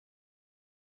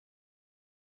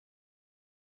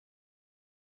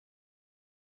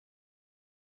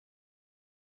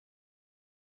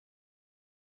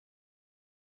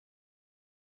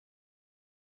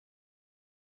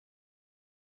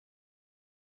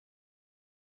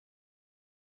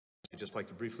I'd just like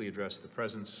to briefly address the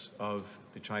presence of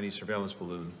the Chinese surveillance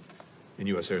balloon in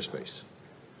U.S. airspace.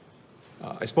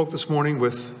 I spoke this morning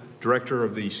with Director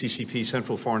of the CCP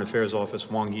Central Foreign Affairs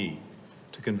Office, Wang Yi,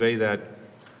 to convey that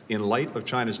in light of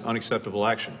China's unacceptable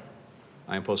action,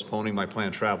 I am postponing my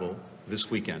planned travel this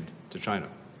weekend to China.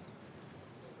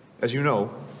 As you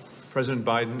know, President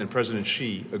Biden and President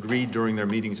Xi agreed during their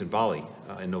meetings in Bali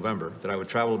in November that I would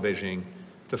travel to Beijing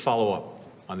to follow up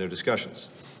on their discussions.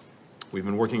 We've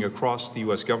been working across the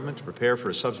U.S. government to prepare for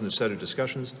a substantive set of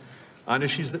discussions on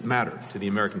issues that matter to the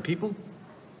American people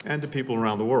and to people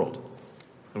around the world.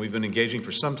 And we've been engaging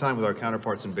for some time with our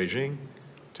counterparts in Beijing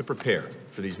to prepare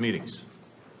for these meetings.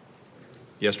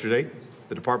 Yesterday,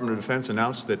 the Department of Defense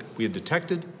announced that we had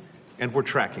detected and were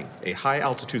tracking a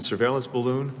high-altitude surveillance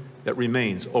balloon that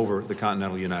remains over the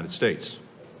continental United States.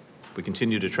 We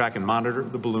continue to track and monitor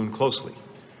the balloon closely.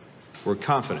 We're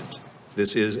confident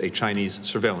this is a Chinese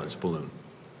surveillance balloon.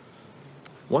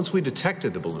 Once we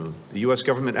detected the balloon, the U.S.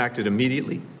 government acted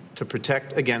immediately to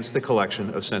protect against the collection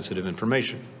of sensitive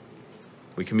information.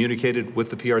 We communicated with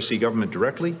the PRC government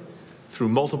directly through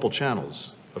multiple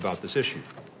channels about this issue.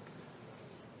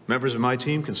 Members of my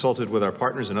team consulted with our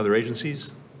partners in other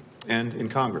agencies and in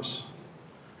Congress.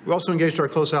 We also engaged our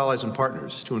close allies and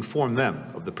partners to inform them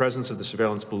of the presence of the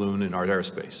surveillance balloon in our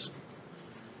airspace.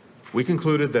 We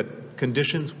concluded that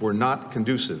conditions were not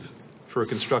conducive for a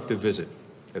constructive visit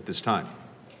at this time.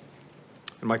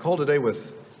 In my call today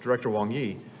with Director Wang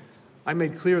Yi, I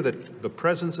made clear that the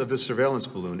presence of this surveillance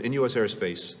balloon in U.S.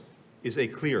 airspace is a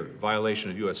clear violation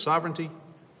of U.S. sovereignty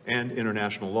and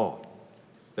international law,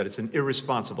 that it's an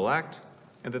irresponsible act,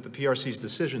 and that the PRC's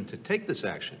decision to take this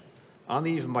action on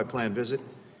the eve of my planned visit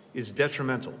is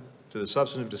detrimental to the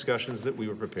substantive discussions that we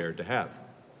were prepared to have.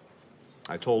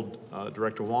 I told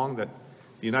Director Wang that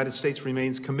the United States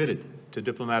remains committed to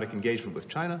diplomatic engagement with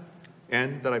China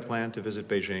and that I plan to visit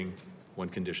Beijing when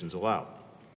conditions allow.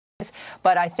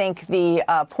 But I think the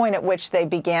point at which they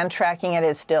began tracking it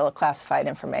is still classified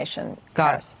information.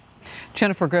 Got it.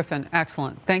 Jennifer Griffin,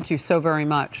 excellent. Thank you so very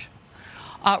much.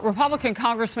 Republican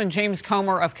Congressman James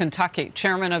Comer of Kentucky,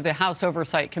 chairman of the House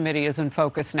Oversight Committee, is in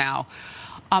focus now.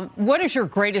 What is your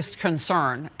greatest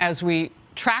concern as we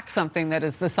track something that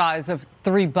is the size of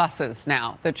 3 buses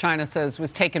now that China says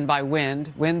was taken by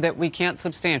wind that we can't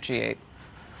substantiate?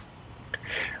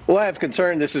 Well, I have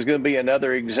concern this is going to be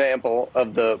another example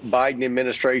of the Biden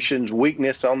administration's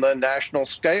weakness on the national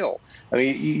scale. I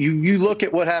mean, you look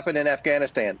at what happened in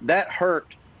Afghanistan. That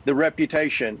hurt the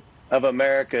reputation of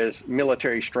America's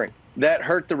military strength. That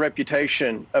hurt the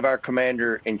reputation of our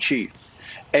commander-in-chief.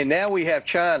 And now we have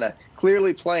China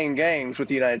clearly playing games with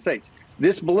the United States.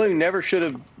 This balloon never should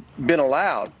have been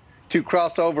allowed to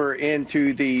cross over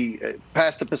into the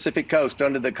past the Pacific coast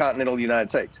under the continental United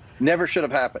States. Never should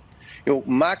have happened. You know,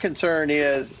 my concern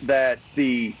is that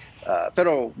the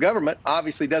federal government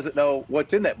obviously doesn't know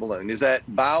what's in that balloon. Is that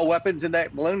bioweapons in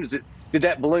that balloon? Did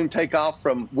that balloon take off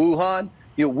from Wuhan?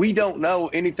 You know, we don't know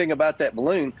anything about that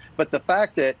balloon, but the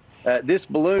fact that this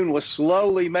balloon was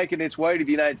slowly making its way to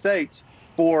the United States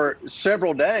for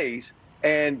several days,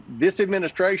 and this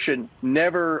administration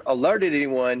never alerted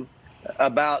anyone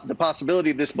about the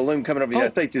possibility of this balloon coming over the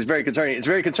United States is very concerning. It's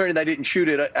very concerning they didn't shoot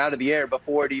it out of the air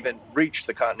before it even reached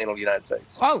the continental United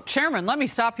States. Oh, Chairman, let me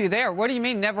stop you there. What do you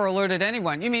mean never alerted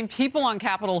anyone? You mean people on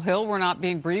Capitol Hill were not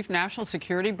being briefed, national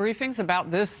security briefings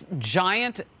about this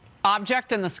giant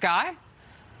object in the sky?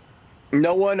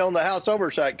 No one on the House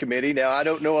Oversight Committee. Now, I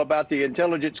don't know about the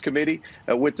Intelligence Committee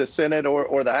with the Senate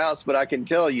or the House, but I can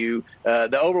tell you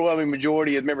the overwhelming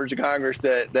majority of members of Congress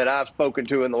that I've spoken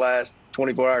to in the last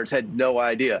 24 hours had no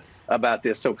idea about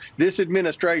this. So this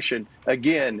administration,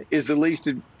 again, is the least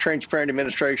transparent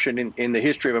administration in the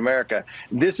history of America.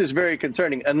 This is very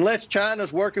concerning. Unless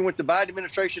China's working with the Biden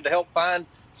administration to help find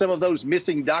some of those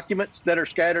missing documents that are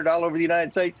scattered all over the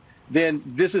United States, then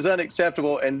this is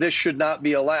unacceptable and this should not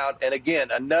be allowed. And again,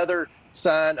 another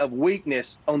sign of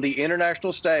weakness on the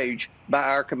international stage by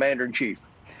our commander-in-chief.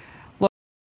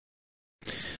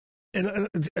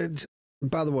 And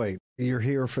by the way, you're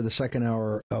here for the second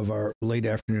hour of our late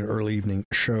afternoon, early evening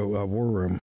show, War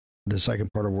Room, the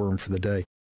second part of War Room for the day.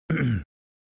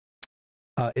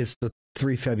 It's the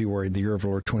 3 February, the year of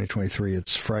Lord 2023.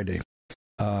 It's Friday.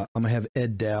 I'm going to have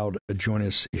Ed Dowd join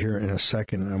us here in a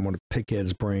second, and I'm going to pick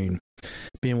Ed's brain,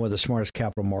 being one of the smartest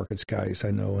capital markets guys I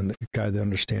know and the guy that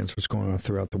understands what's going on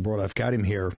throughout the world. I've got him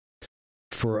here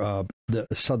for the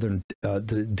Southern,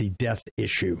 the death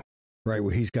issue, right,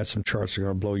 where he's got some charts that are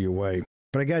going to blow you away.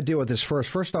 But I got to deal with this first.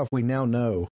 First off, we now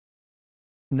know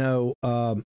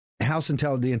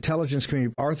the intelligence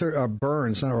community, Alexander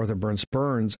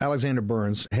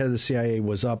Burns, head of the CIA,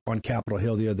 was up on Capitol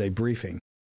Hill the other day briefing.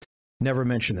 Never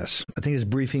mentioned this. I think his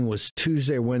briefing was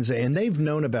Tuesday or Wednesday, and they've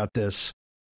known about this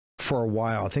for a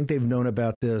while. I think they've known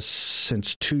about this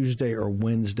since Tuesday or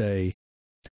Wednesday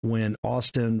when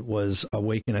Austin was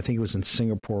awakened. I think it was in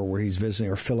Singapore where he's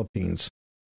visiting, or Philippines,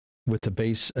 with the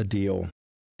base deal.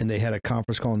 And they had a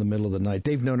conference call in the middle of the night.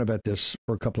 They've known about this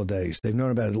for a couple of days. They've known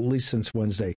about it at least since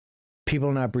Wednesday. People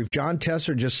are not briefed. John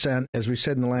Tester just sent, as we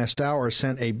said in the last hour,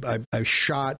 sent a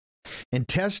shot. And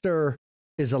Tester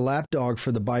is a lapdog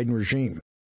for the Biden regime.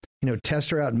 You know,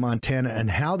 Tester out in Montana, and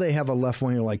how they have a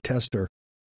left-winger like Tester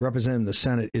representing the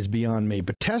Senate is beyond me.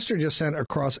 But Tester just sent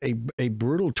across a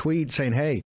brutal tweet saying,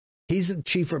 hey, he's the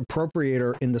chief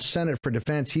appropriator in the Senate for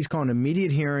defense. He's calling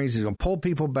immediate hearings. He's going to pull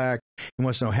people back. He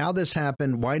wants to know how this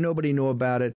happened, why nobody knew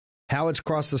about it, how it's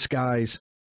crossed the skies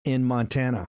in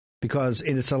Montana. Because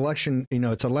in its election,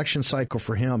 it's election cycle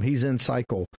for him. He's in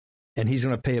cycle, and he's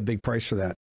going to pay a big price for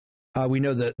that. We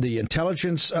know that the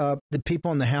intelligence, the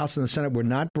people in the House and the Senate were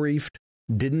not briefed,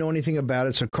 didn't know anything about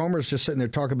it. So Comer's just sitting there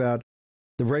talking about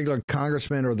the regular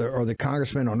congressman or the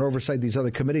congressman on oversight, these other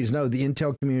committees. No, the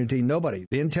intel community, nobody.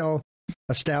 The intel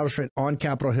establishment on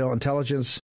Capitol Hill,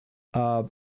 intelligence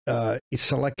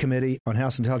select committee on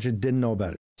House Intelligence didn't know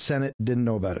about it. Senate didn't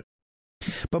know about it.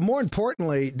 But more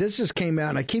importantly, this just came out,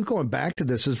 and I keep going back to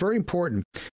this. It's very important.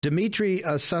 Dimitri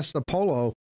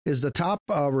Sestopoulos is the top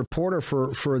reporter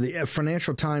for the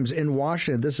Financial Times in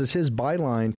Washington. This is his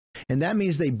byline, and that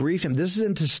means they briefed him. This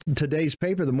is in today's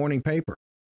paper, the morning paper.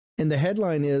 And the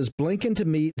headline is, Blinken to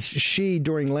meet Xi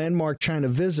during landmark China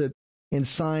visit in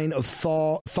sign of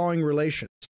thawing relations.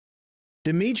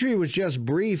 Dimitri was just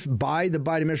briefed by the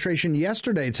Biden administration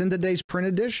yesterday. It's in today's print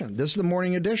edition. This is the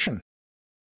morning edition,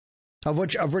 of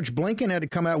which Blinken had to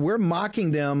come out. We're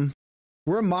mocking them.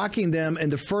 We're mocking them in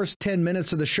the first 10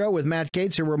 minutes of the show with Matt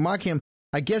Gaetz here. We're mocking him.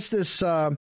 I guess this,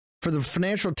 for the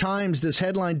Financial Times, this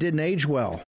headline didn't age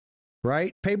well,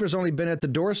 right? Paper's only been at the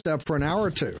doorstep for an hour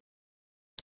or two.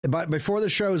 But before the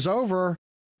show's over,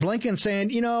 Blinken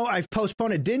saying, I've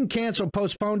postponed it. Didn't cancel,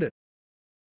 postponed it.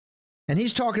 And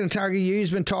he's talking to Tiger Yu. He's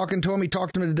been talking to him. He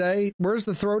talked to him today. Where's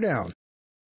the throwdown?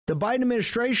 The Biden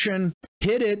administration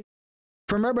hit it.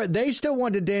 Remember, they still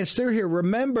wanted to dance through here.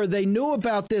 Remember, they knew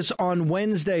about this on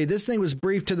Wednesday. This thing was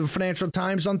briefed to the Financial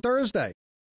Times on Thursday.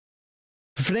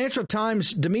 The Financial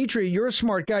Times, Dimitri, you're a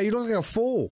smart guy. You look like a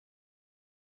fool.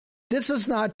 This is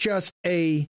not just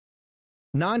a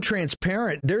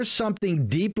non-transparent. There's something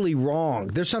deeply wrong.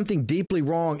 There's something deeply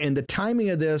wrong. And the timing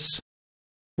of this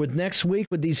with next week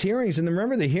with these hearings, and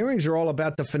remember, the hearings are all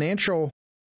about the financial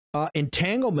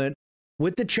entanglement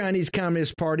with the Chinese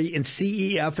Communist Party and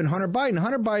CEF and Hunter Biden.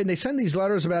 Hunter Biden, they send these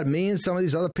letters about me and some of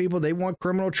these other people. They want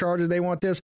criminal charges. They want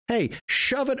this. Hey,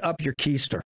 shove it up your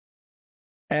keister,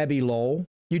 Abby Lowell.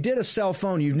 You did a cell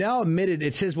phone. You've now admitted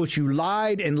it's his, which you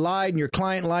lied and your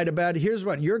client lied about. Here's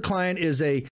what your client is: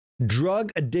 a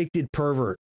drug-addicted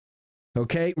pervert,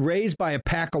 okay, raised by a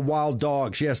pack of wild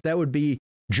dogs. Yes, that would be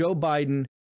Joe Biden,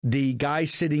 the guy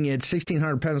sitting at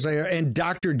 1,600 pounds, and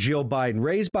Dr. Jill Biden,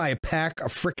 raised by a pack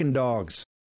of frickin' dogs,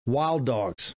 wild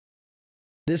dogs.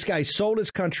 This guy sold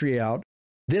his country out.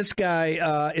 This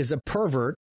guy is a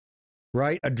pervert,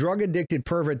 right? A drug-addicted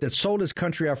pervert that sold his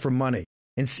country out for money.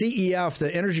 And CEF,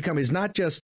 the energy company, is not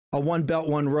just a one belt,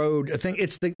 one road thing.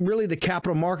 It's really the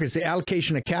capital markets, the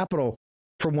allocation of capital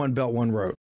for one belt, one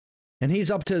road. And he's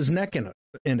up to his neck in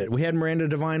it. We had Miranda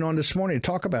Devine on this morning to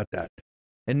talk about that.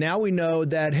 And now we know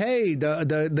that, hey,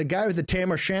 the guy with the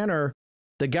Tamara Shanner,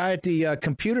 the guy at the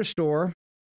computer store,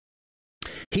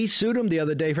 he sued him the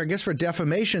other day for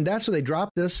defamation. That's where they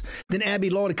dropped this. Then Abby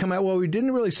Lowell to come out, well, we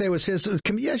didn't really say it was his.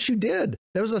 Yes, you did.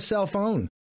 That was a cell phone.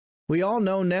 We all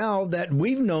know now that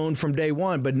we've known from day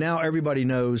one, but now everybody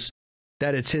knows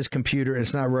that it's his computer and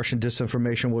it's not Russian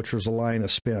disinformation, which was a lie and a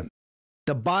spin.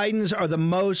 The Bidens are the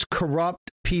most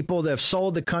corrupt people that have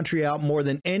sold the country out more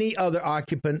than any other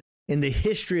occupant in the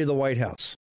history of the White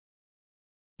House,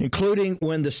 including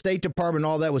when the State Department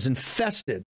and all that was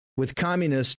infested with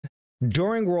communists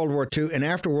during World War II and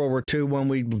after World War II, when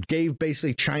we gave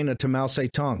basically China to Mao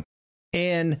Zedong.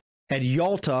 And at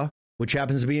Yalta, which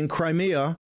happens to be in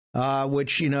Crimea,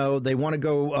 which, they want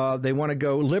to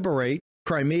go liberate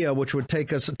Crimea, which would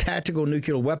take us tactical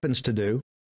nuclear weapons to do.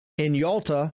 In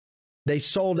Yalta, they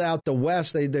sold out the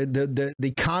West.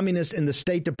 The communists in the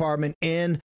State Department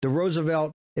and the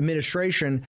Roosevelt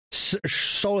administration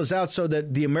sold us out so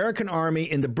that the American army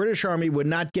and the British army would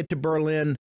not get to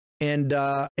Berlin and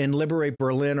liberate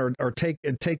Berlin or take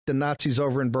the Nazis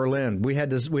over in Berlin. We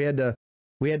had to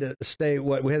We had to stay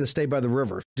by the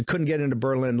river. We couldn't get into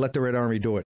Berlin, let the Red Army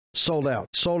do it. Sold out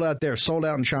there, sold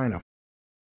out in China.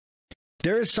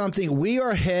 There is something, we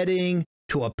are heading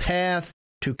to a path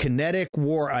to kinetic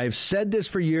war. I've said this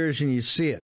for years, and you see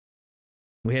it.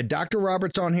 We had Dr.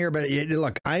 Roberts on here, but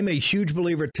look, I'm a huge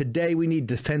believer today we need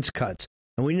defense cuts.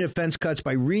 And we need defense cuts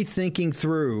by rethinking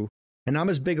through, and I'm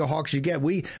as big a hawk as you get.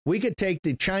 We could take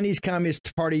the Chinese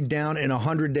Communist Party down in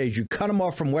 100 days. You cut them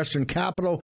off from Western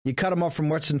capital, you cut them off from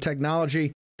Western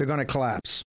technology, they're going to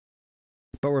collapse.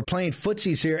 But we're playing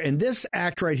footsies here, and this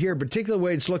act right here, particularly the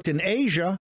way it's looked in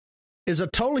Asia, is a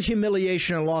total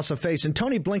humiliation and loss of face. And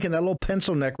Tony Blinken, that little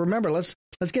pencil neck, remember, let's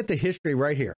get the history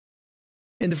right here.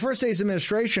 In the first days of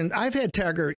administration, I've had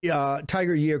Tiger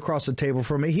Yee across the table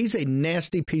from me. He's a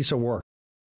nasty piece of work.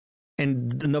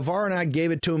 And Navarro and I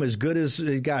gave it to him as good as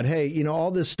it got. Hey, you know,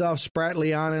 all this stuff, Sprat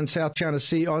Liana and South China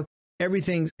Sea,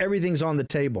 everything's on the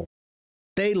table.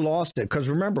 They lost it because,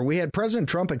 remember, we had President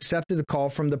Trump accepted the call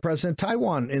from the president of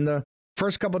Taiwan in the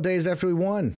first couple of days after we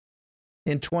won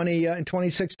in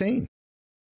 2016.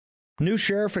 New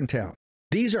sheriff in town.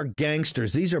 These are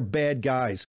gangsters. These are bad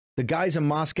guys. The guys in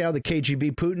Moscow, the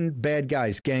KGB, Putin, bad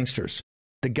guys, gangsters.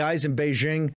 The guys in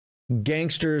Beijing,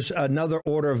 gangsters, another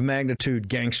order of magnitude,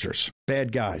 gangsters,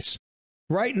 bad guys.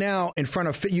 Right now, in front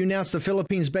of, you announced the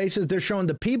Philippines bases, they're showing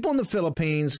the people in the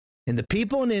Philippines and the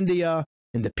people in India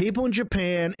and the people in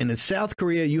Japan and in South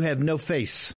Korea, you have no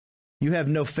face. You have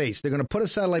no face. They're going to put a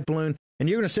satellite balloon and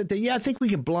you're going to sit there. Yeah, I think we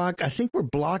can block. I think we're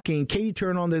blocking. Katie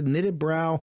Turner on the knitted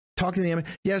brow, talking to them.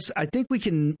 Yes, I think we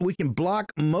can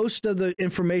block most of the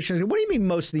information. What do you mean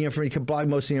most of the information? You can block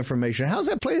most of the information. How's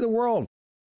that play the world?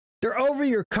 They're over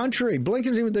your country.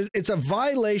 Blinken's even, it's a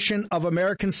violation of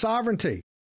American sovereignty.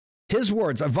 His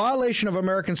words, a violation of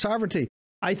American sovereignty.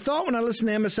 I thought when I listened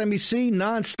to MSNBC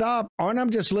nonstop, aren't I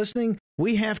just listening?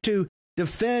 We have to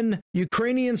defend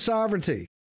Ukrainian sovereignty,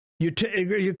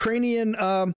 Ukrainian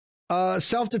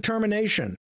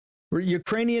self-determination,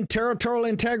 Ukrainian territorial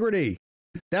integrity.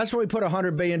 That's why we put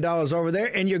 $100 billion over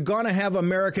there. And you're going to have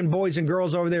American boys and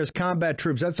girls over there as combat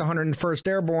troops. That's 101st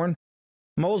Airborne.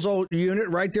 Mosul unit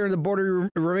right there in the border of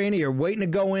Romania waiting to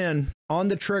go in on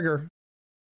the trigger.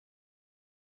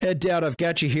 Ed Dowd, I've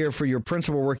got you here for your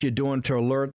principal work you're doing to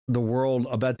alert the world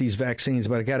about these vaccines.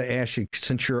 But I got to ask you,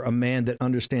 since you're a man that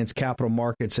understands capital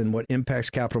markets and what impacts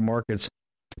capital markets,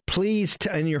 please,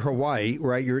 and you're Hawaii,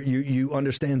 right? You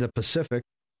understand the Pacific.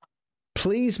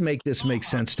 Please make this make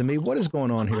sense to me. What is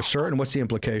going on here, sir, and what's the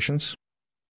implications?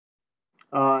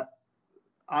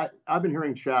 I've been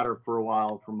hearing chatter for a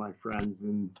while from my friends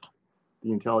in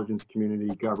the intelligence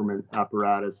community, government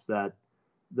apparatus, that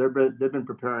they've been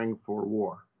preparing for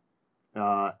war,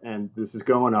 and this is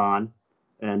going on,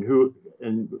 and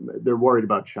they're worried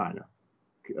about China.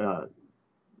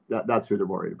 That's who they're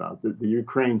worried about. The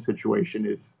Ukraine situation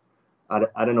is,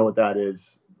 I don't know what that is,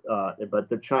 but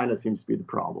the China seems to be the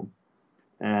problem.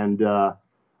 And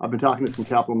I've been talking to some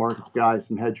capital markets guys,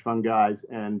 some hedge fund guys,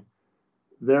 and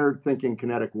they're thinking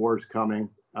kinetic war is coming.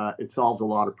 It solves a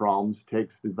lot of problems,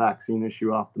 takes the vaccine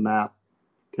issue off the map,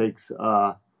 takes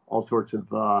all sorts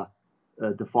of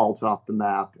defaults off the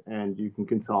map, and you can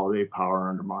consolidate power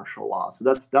under martial law.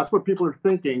 So that's what people are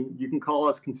thinking. You can call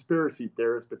us conspiracy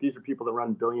theorists, but these are people that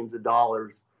run billions of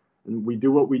dollars, and we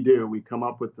do what we do. We come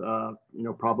up with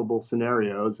probable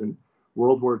scenarios, and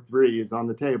World War III is on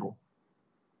the table.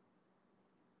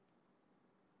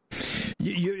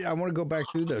 I want to go back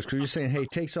through those because you're saying, hey,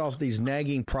 it takes off these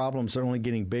nagging problems that are only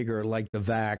getting bigger, like the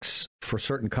vax for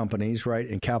certain companies, right,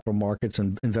 in capital markets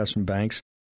and investment banks.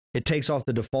 It takes off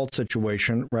the default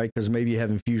situation, right, because maybe you have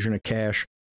infusion of cash,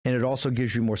 and it also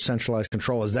gives you more centralized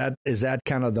control. Is that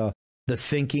kind of the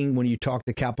thinking when you talk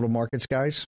to capital markets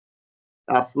guys?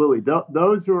 Absolutely.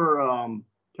 Those who are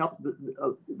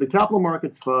the capital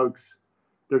markets folks.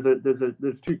 There's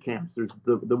two camps. There's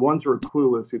the ones who are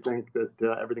clueless, who think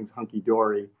that everything's hunky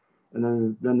dory,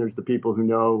 and then there's the people who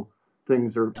know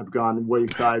things have gone way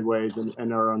sideways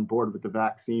and are on board with the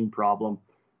vaccine problem.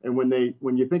 And when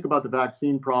you think about the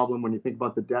vaccine problem, when you think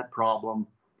about the debt problem,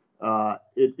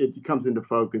 it comes into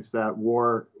focus that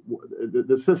war,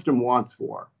 the system wants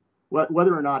war,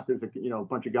 whether or not there's a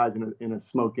bunch of guys in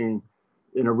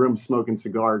a room smoking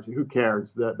cigars. Who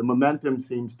cares? The momentum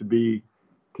seems to be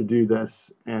to do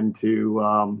this and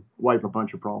to wipe a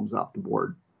bunch of problems off the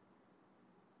board.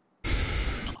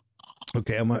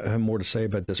 Okay, I have more to say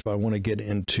about this, but I want to get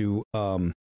into,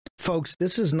 folks,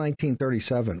 this is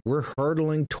 1937. We're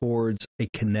hurtling towards a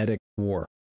kinetic war.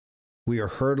 We are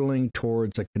hurtling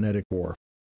towards a kinetic war.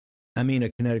 I mean,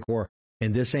 a kinetic war.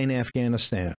 And this ain't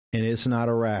Afghanistan, and it's not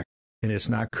Iraq, and it's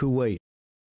not Kuwait.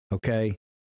 Okay?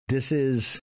 This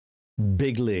is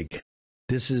big league.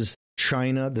 This is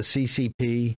China, the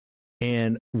CCP,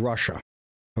 and Russia.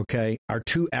 Okay, our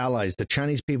two allies, the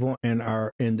Chinese people and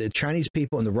the Chinese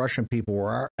people and the Russian people were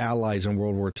our allies in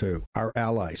World War II. Our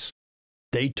allies.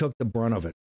 They took the brunt of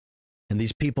it. And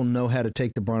these people know how to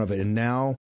take the brunt of it. And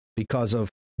now, because of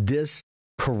this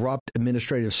corrupt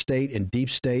administrative state and deep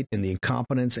state and the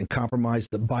incompetence and compromise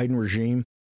of the Biden regime,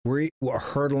 we're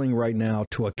hurtling right now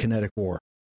to a kinetic war.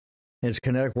 And this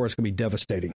kinetic war is going to be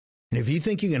devastating. And if you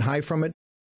think you can hide from it,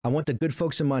 I want the good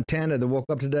folks in Montana that woke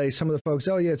up today. Some of the folks,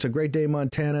 oh, yeah, it's a great day in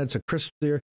Montana. It's a crisp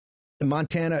year. In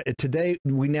Montana, today,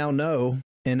 we now know,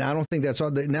 and I don't think that's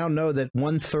all, they now know that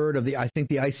 1/3 of the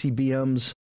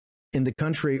ICBMs in the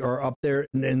country are up there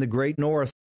in the great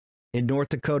north, in North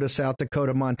Dakota, South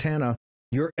Dakota, Montana.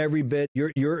 You're every bit,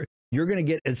 you're going to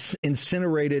get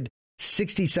incinerated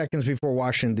 60 seconds before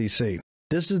Washington, D.C.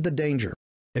 This is the danger.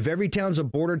 If every town's a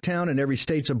border town and every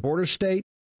state's a border state,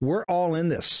 we're all in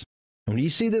this. When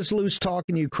you see this loose talk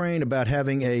in Ukraine about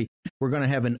we're going to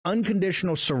have an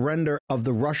unconditional surrender of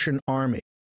the Russian army,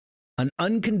 an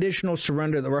unconditional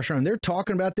surrender of the Russian army. They're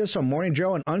talking about this on Morning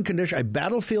Joe, a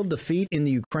battlefield defeat in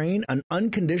the Ukraine, an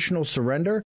unconditional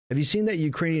surrender. Have you seen that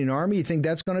Ukrainian army? You think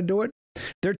that's going to do it?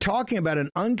 They're talking about an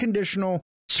unconditional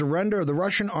surrender of the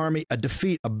Russian army,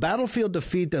 a battlefield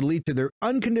defeat that lead to their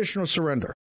unconditional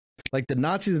surrender. Like the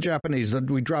Nazis and Japanese,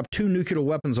 we dropped 2 nuclear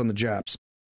weapons on the Japs.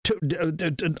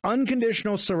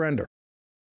 Unconditional surrender.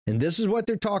 And this is what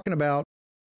they're talking about.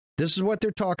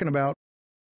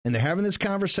 And they're having this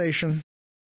conversation.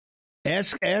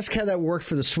 Ask how that worked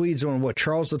for the Swedes on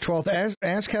Charles XII.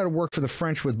 Ask how it worked for the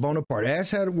French with Bonaparte.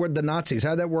 Ask how it worked the Nazis.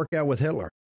 How that worked out with Hitler.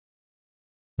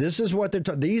 This is what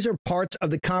they're these are parts of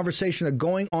the conversation that are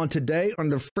going on today on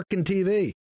the frickin'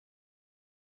 TV.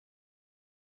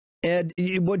 Ed,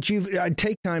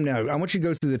 take time now. I want you to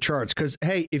go through the charts because,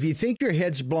 hey, if you think your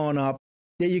head's blowing up,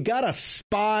 that you got a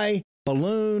spy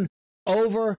balloon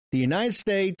over the United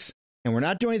States and we're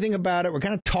not doing anything about it. We're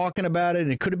kind of talking about it,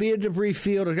 and it could be a debris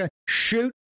field.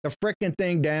 Shoot the frickin'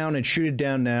 thing down and shoot it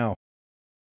down now.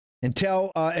 And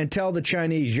tell the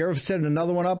Chinese, you ever set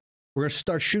another one up? We're going to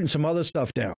start shooting some other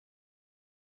stuff down.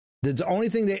 That's the only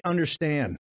thing they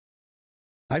understand.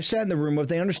 I've sat in the room with,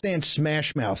 they understand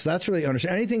Smash Mouth. That's what they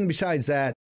understand. Anything besides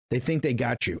that, they think they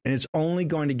got you. And it's only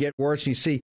going to get worse. You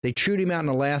see, they chewed him out in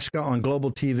Alaska on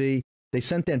global TV. They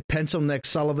sent that pencil-neck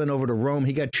Sullivan over to Rome.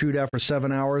 He got chewed out for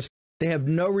 7 hours. They have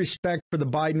no respect for the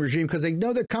Biden regime because they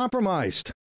know they're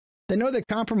compromised. They're going to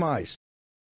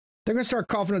start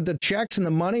coughing at the checks and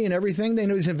the money and everything. They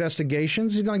know these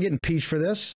investigations. He's going to get impeached for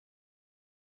this.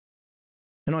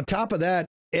 And on top of that,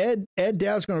 Ed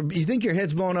Dowd's going to, you think your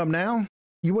head's blowing up now?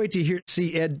 You wait to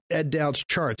see Ed Dowd's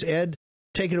charts. Ed,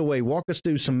 take it away. Walk us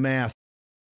through some math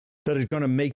that is going to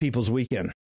make people's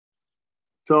weekend.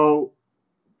 So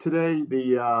today,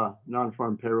 the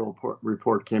non-farm payroll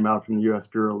report came out from the U.S.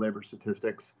 Bureau of Labor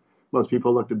Statistics. Most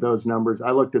people looked at those numbers.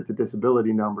 I looked at the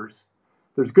disability numbers.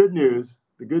 There's good news.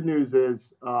 The good news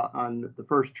is on the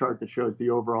first chart that shows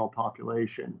the overall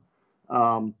population,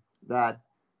 that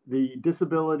the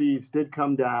disabilities did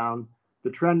come down. The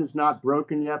trend is not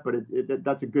broken yet, but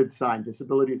that's a good sign.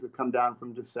 Disabilities have come down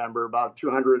from December, about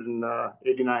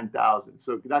 289,000.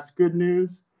 So that's good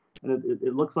news, and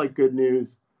it looks like good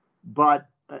news. But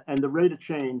and the rate of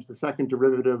change, the second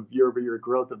derivative year-over-year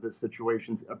growth of this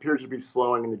situation, appears to be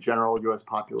slowing in the general U.S.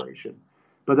 population.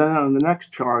 But then on the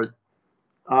next chart,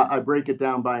 I break it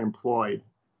down by employed,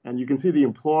 and you can see the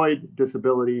employed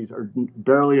disabilities are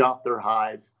barely off their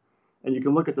highs. And you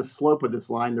can look at the slope of this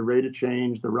line, the rate of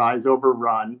change, the rise over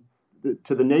run.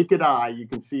 To the naked eye, you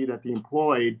can see that the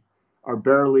employed are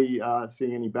barely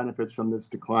seeing any benefits from this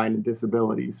decline in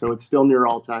disability. So it's still near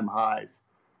all-time highs.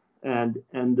 And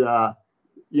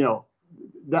you know,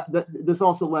 this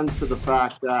also lends to the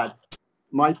fact that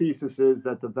my thesis is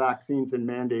that the vaccines and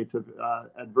mandates have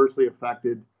adversely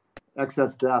affected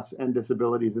excess deaths and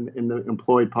disabilities in the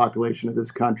employed population of this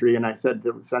country. And I said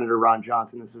to Senator Ron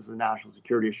Johnson, this is a national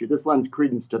security issue. This lends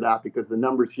credence to that because the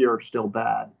numbers here are still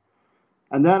bad.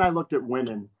 And then I looked at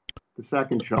women, the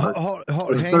second chart.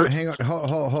 Hang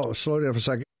on. Slow down for a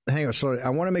second. Slow down. I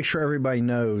want to make sure everybody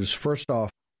knows, first off,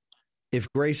 if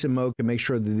Grace and Mo can make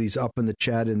sure that these up in the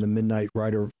chat and the Midnight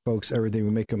Rider folks, everything,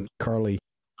 we make them, Carly,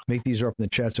 make these up in the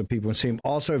chat so people can see them.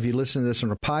 Also, if you listen to this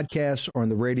on a podcast or on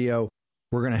the radio,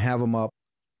 we're going to have them up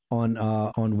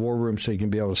on War Room so you can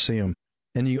be able to see them.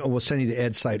 And we'll send you to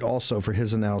Ed's site also for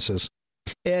his analysis.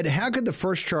 Ed, how could the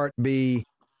first chart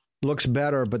looks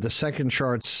better, but the second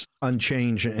chart's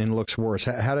unchanged and looks worse?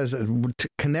 How does it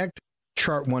connect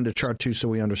chart 1 to chart 2 so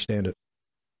we understand it?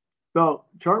 So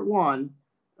chart 1,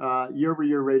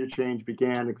 year-over-year rate of change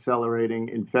began accelerating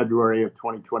in February of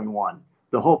 2021.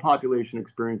 The whole population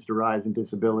experienced a rise in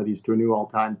disabilities to a new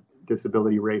all-time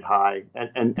disability rate high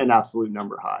and absolute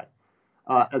number high.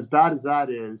 As bad as that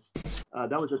is,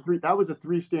 that was a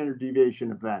three standard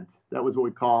deviation event. That was what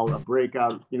we call a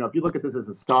breakout. You know, if you look at this as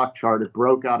a stock chart, it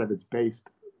broke out of its base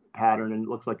pattern and it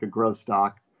looks like a growth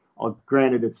stock.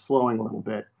 Granted, it's slowing a little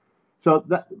bit. So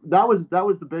that was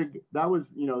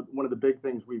one of the big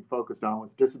things we focused on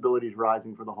was disabilities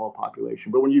rising for the whole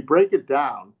population. But when you break it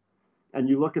down and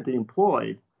you look at the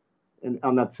employed and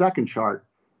on that second chart,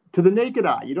 to the naked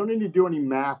eye, you don't need to do any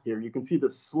math here. You can see the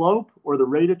slope or the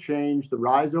rate of change, the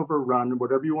rise over run,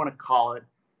 whatever you want to call it,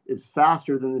 is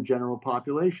faster than the general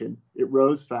population. It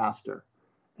rose faster.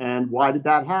 And why did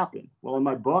that happen? Well, in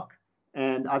my book,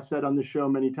 and I've said on the show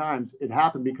many times, it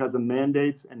happened because of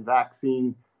mandates and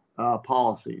vaccine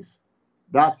policies.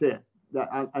 That's it.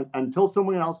 Until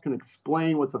someone else can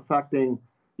explain what's affecting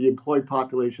the employed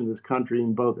population of this country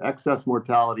in both excess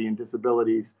mortality and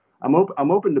disabilities, I'm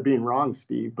open to being wrong,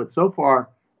 Steve. But so far,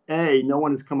 A, no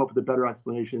one has come up with a better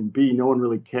explanation. B, no one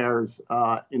really cares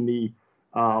in the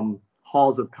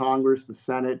halls of Congress, the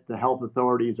Senate, the health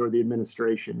authorities, or the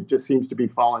administration. It just seems to be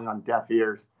falling on deaf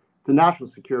ears. It's a national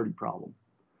security problem.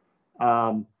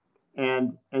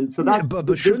 And so that. Yeah,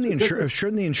 but shouldn't the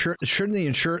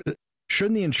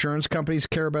insurance companies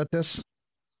care about this?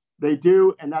 They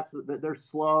do, and they're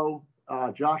slow.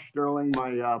 Josh Sterling,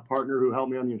 my partner who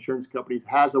helped me on the insurance companies,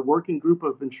 has a working group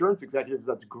of insurance executives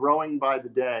that's growing by the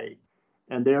day,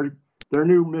 and their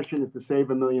new mission is to save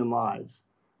 1 million lives.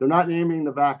 They're not naming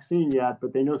the vaccine yet,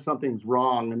 but they know something's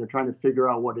wrong, and they're trying to figure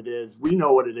out what it is. We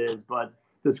know what it is, but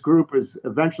this group is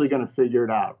eventually going to figure it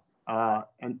out.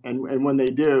 And when they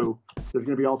do, there's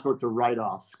going to be all sorts of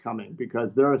write-offs coming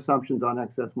because their assumptions on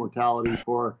excess mortality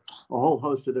for a whole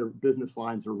host of their business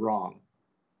lines are wrong.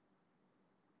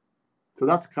 So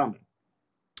that's coming.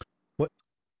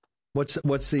 What's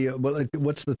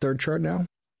the third chart now?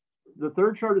 The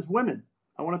third chart is women.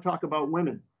 I want to talk about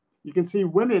women. You can see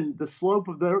women. The slope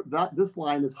of this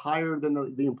line is higher than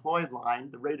the employed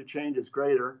line. The rate of change is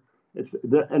greater.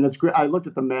 It's great. I looked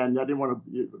at the men. I didn't want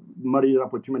to muddy it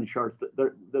up with too many charts.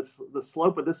 The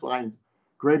slope of this line is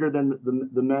greater than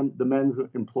the men's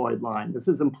employed line. This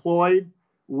is employed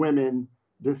women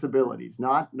disabilities,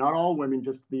 not all women,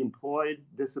 just the employed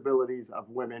disabilities of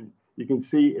women. You can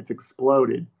see it's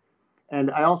exploded. And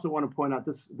I also want to point out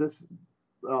this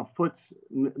foots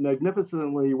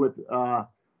magnificently with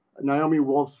Naomi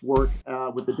Wolf's work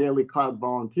with the Daily Cloud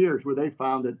Volunteers, where they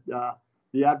found that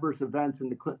the adverse events in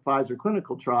the Pfizer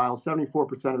clinical trial,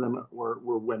 74% of them were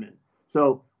women.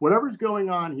 So whatever's going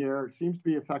on here seems to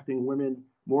be affecting women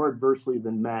more adversely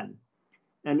than men.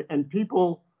 And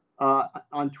people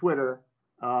on Twitter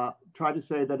try to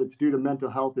say that it's due to mental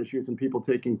health issues and people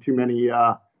taking too many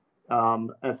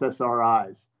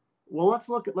SSRIs. Well, let's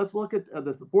look at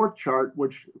the fourth chart,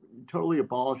 which totally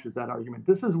abolishes that argument.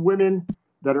 This is women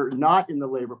that are not in the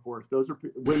labor force. Those are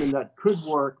women that could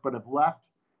work but have left.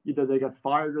 Either they got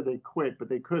fired or they quit, but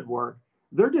they could work.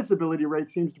 Their disability rate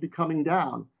seems to be coming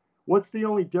down. What's the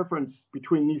only difference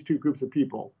between these two groups of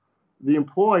people? The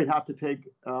employed have to take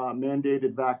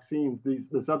mandated vaccines.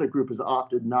 This other group has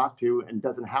opted not to and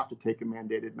doesn't have to take a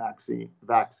mandated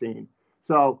vaccine.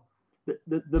 So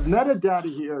the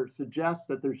metadata here suggests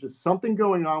that there's just something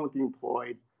going on with the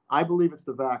employed. I believe it's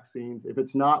the vaccines. If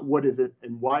it's not, what is it?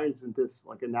 And why isn't this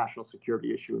like a national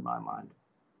security issue in my mind?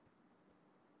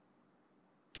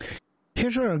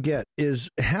 Here's what I don't get is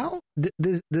how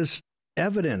this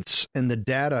evidence and the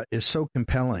data is so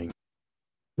compelling.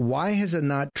 Why has it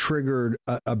not triggered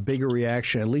a bigger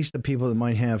reaction, at least the people that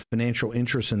might have financial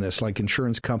interest in this, like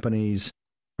insurance companies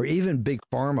or even big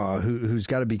pharma who's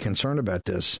got to be concerned about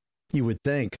this, you would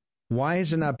think. Why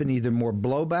has it not been either more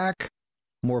blowback,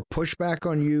 more pushback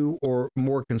on you, or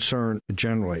more concern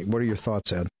generally? What are your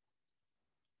thoughts, Ed?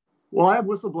 Well, I have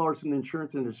whistleblowers from the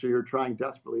insurance industry who are trying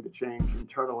desperately to change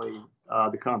internally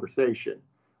the conversation.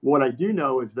 What I do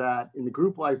know is that in the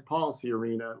group life policy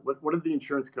arena, what have the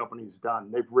insurance companies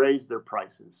done? They've raised their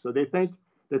prices. So they think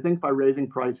by raising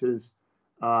prices,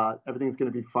 everything's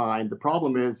going to be fine. The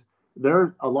problem is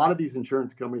a lot of these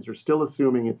insurance companies are still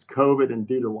assuming it's COVID and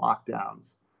due to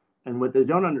lockdowns. And what they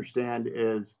don't understand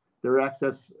is their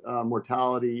excess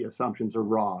mortality assumptions are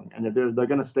wrong, and they're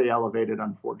going to stay elevated,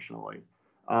 unfortunately.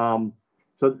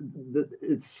 So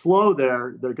it's slow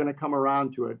there. They're going to come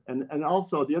around to it. And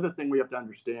also the other thing we have to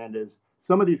understand is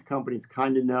some of these companies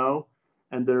kind of know,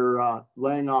 and they're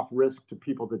laying off risk to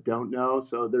people that don't know.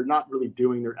 So they're not really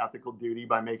doing their ethical duty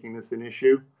by making this an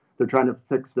issue. They're trying to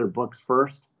fix their books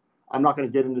first. I'm not going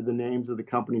to get into the names of the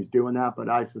companies doing that, but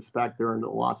I suspect there are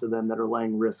lots of them that are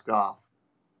laying risk off.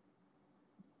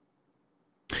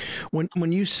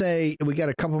 When you say, we got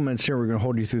a couple minutes here, we're going to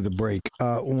hold you through the break.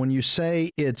 When you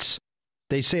say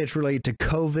they say it's related to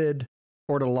COVID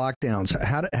or to lockdowns,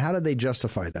 how do they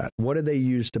justify that? What do they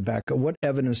use to back up? What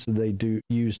evidence do they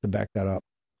use to back that up?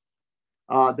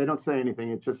 They don't say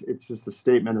anything. It's just a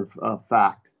statement of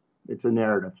fact. It's a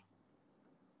narrative.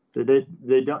 They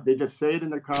just say it in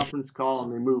their conference call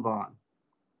and they move on.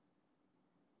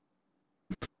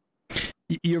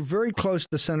 You're very close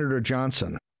to Senator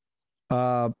Johnson.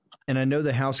 And I know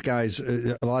the House guys,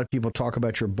 a lot of people talk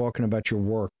about your book and about your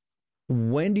work.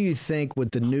 When do you think,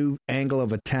 with the new angle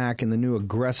of attack and the new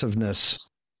aggressiveness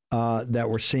that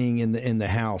we're seeing in the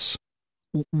House,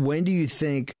 when do you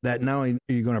think that not only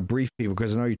are you going to brief people,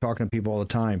 because I know you're talking to people all the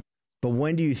time, but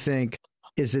when do you think,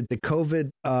 is it the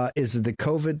COVID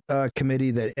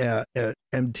committee that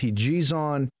MTG's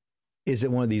on? Is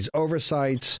it one of these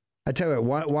oversights? I tell you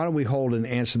what, why don't we hold and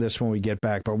answer this when we get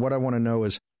back? But what I want to know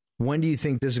is, when do you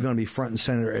think this is going to be front and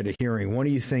center at a hearing? When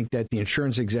do you think that the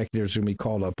insurance executives are going to be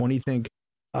called up? When do you think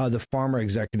the farmer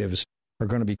executives are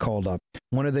going to be called up?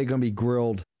 When are they going to be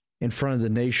grilled in front of the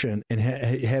nation and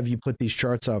have you put these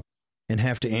charts up and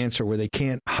have to answer, where they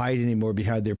can't hide anymore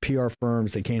behind their PR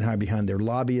firms? They can't hide behind their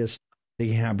lobbyists. They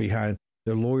can't hide behind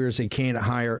their lawyers. They can't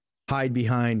hide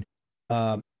behind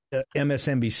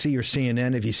MSNBC or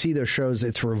CNN. If you see their shows,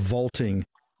 it's revolting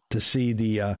to see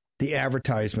the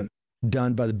advertisement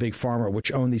done by the big pharma,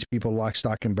 which own these people lock,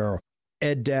 stock, and barrel.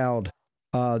 Ed Dowd,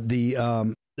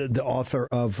 the author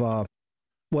of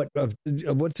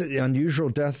what's it? Unusual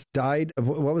Death Died.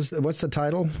 What's the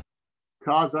title?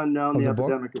 Cause Unknown: The book?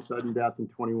 Epidemic of Sudden Death in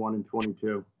 21 and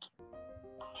 22.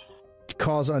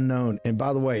 Cause Unknown. And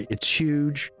by the way, it's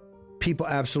huge. People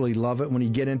absolutely love it when you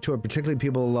get into it, particularly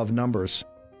people who love numbers.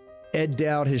 Ed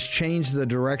Dowd has changed the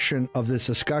direction of this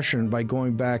discussion by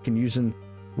going back and using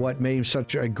what made him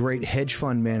such a great hedge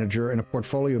fund manager and a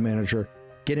portfolio manager,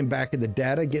 getting back to the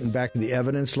data, getting back to the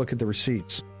evidence, look at the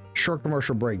receipts. Short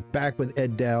commercial break. Back with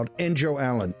Ed Dowd and Joe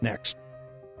Allen next.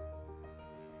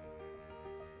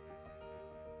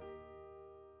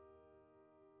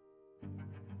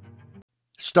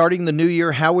 Starting the new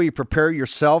year, how will you prepare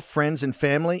yourself, friends, and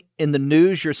family? In the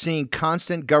news, you're seeing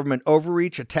constant government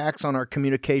overreach, attacks on our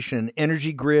communication and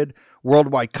energy grid,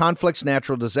 worldwide conflicts,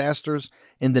 natural disasters,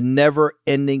 and the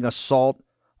never-ending assault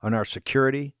on our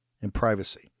security and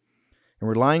privacy. And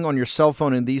relying on your cell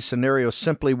phone in these scenarios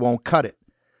simply won't cut it.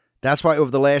 That's why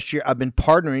over the last year, I've been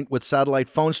partnering with Satellite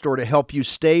Phone Store to help you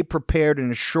stay prepared and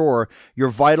ensure your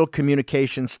vital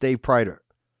communications stay brighter.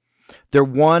 They're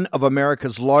one of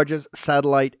America's largest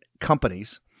satellite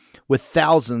companies with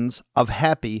thousands of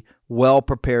happy,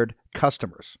 well-prepared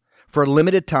customers. For a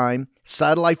limited time,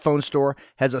 Satellite Phone Store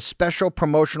has a special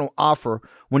promotional offer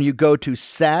when you go to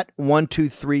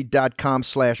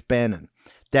sat123.com/Bannon.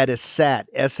 That is SAT,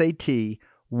 S-A-T,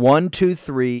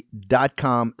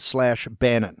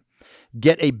 123.com/Bannon.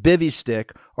 Get a Bivy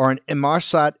stick or an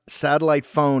Inmarsat satellite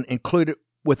phone included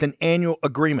with an annual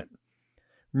agreement.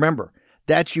 Remember,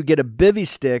 that's you get a Bivy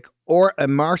stick or a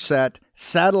Inmarsat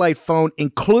satellite phone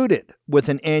included with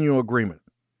an annual agreement.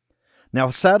 Now,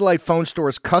 Satellite Phone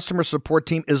Store's customer support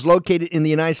team is located in the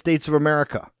United States of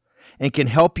America and can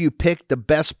help you pick the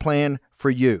best plan for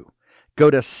you. Go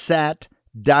to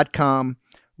sat.com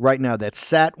right now. That's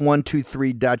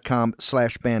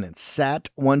sat123.com/Bannon.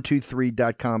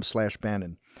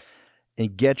 Sat123.com/Bannon.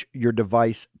 And get your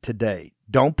device today.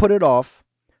 Don't put it off.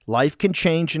 Life can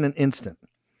change in an instant.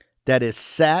 That is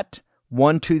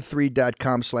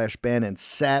sat123.com/Bannon.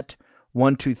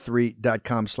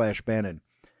 Sat123.com/Bannon.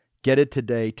 Get it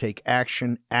today. Take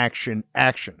action, action,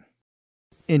 action.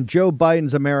 In Joe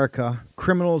Biden's America,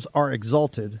 criminals are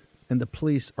exalted and the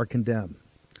police are condemned.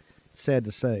 It's sad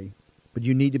to say, but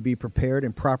you need to be prepared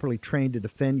and properly trained to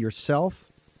defend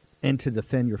yourself and to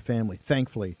defend your family.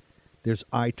 Thankfully, there's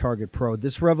iTarget Pro.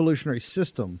 This revolutionary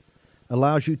system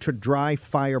allows you to dry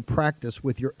fire practice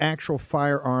with your actual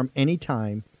firearm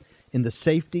anytime in the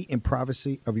safety and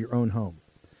privacy of your own home.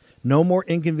 No more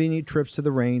inconvenient trips to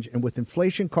the range, and with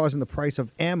inflation causing the price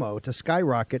of ammo to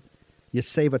skyrocket, you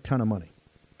save a ton of money.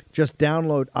 Just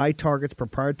download iTarget's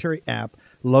proprietary app,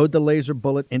 load the laser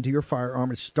bullet into your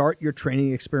firearm, and start your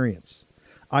training experience.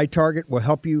 iTarget will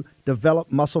help you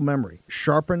develop muscle memory,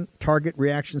 sharpen target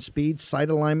reaction speed, sight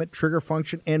alignment, trigger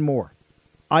function, and more.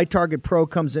 iTarget Pro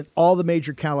comes in all the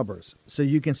major calibers, so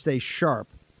you can stay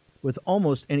sharp with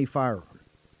almost any firearm.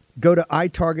 Go to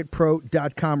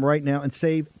itargetpro.com right now and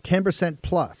save 10%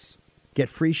 plus. Get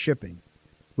free shipping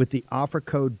with the offer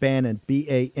code Bannon,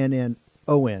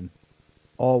 B-A-N-N-O-N.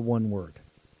 all one word.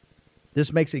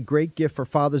 This makes a great gift for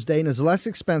Father's Day and is less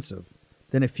expensive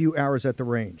than a few hours at the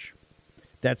range.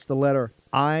 That's the letter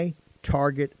I,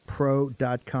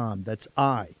 targetpro.com. That's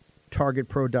I,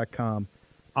 targetpro.com.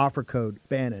 Offer code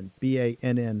Bannon,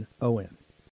 BANNON.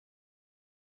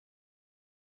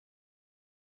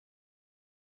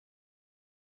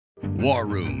 War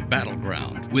Room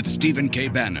Battleground with Stephen K.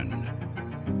 Bannon.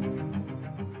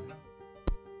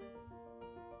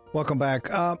 Welcome back.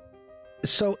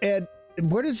 So, Ed,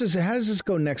 how does this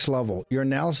go next level? Your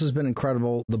analysis has been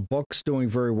incredible. The book's doing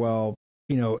very well.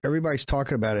 You know, everybody's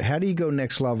talking about it. How do you go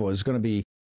next level? Is it going to be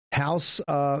House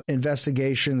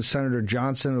investigations? Senator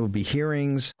Johnson will be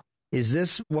hearings. Is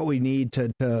this what we need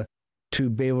to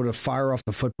be able to fire off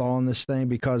the football on this thing?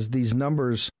 Because these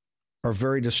numbers are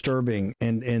very disturbing,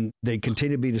 and they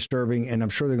continue to be disturbing, and I'm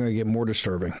sure they're going to get more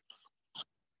disturbing.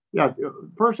 Yeah,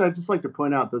 first, I'd just like to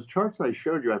point out those charts I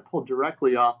showed you, I pulled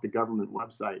directly off the government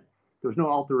website. There's no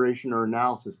alteration or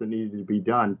analysis that needed to be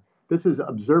done. This is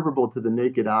observable to the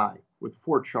naked eye with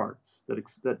 4 charts that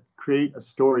create a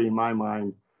story in my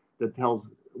mind that tells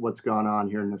what's gone on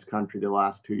here in this country the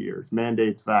last 2 years.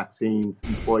 Mandates, vaccines,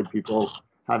 employed people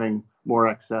having more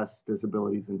excess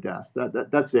disabilities and deaths.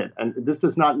 That's it. And this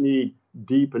does not need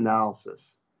deep analysis.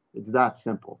 It's that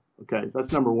simple. Okay, so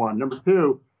that's number one. Number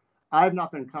two, I've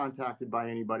not been contacted by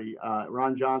anybody.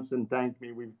 Ron Johnson thanked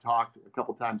me. We've talked a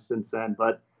couple times since then,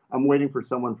 but I'm waiting for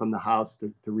someone from the House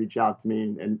to reach out to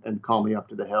me and call me up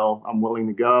to the Hill. I'm willing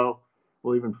to go.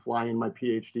 We'll even fly in my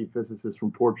PhD physicist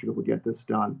from Portugal to get this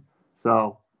done.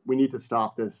 So we need to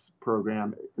stop this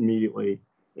program immediately.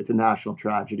 It's a national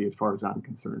tragedy as far as I'm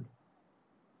concerned.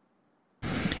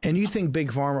 And you think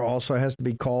Big Pharma also has to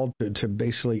be called to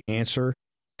basically answer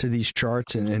to these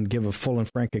charts and give a full and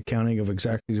frank accounting of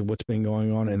exactly what's been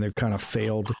going on in their kind of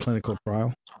failed clinical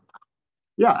trial?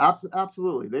 Yeah,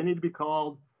 absolutely. They need to be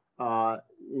called. Call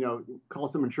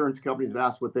some insurance companies and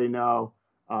ask what they know.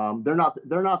 They're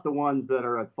not the ones that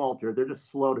are at fault here. They're just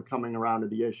slow to coming around to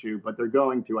the issue, but they're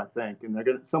going to, I think. And they're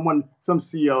going to. Some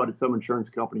CEO at some insurance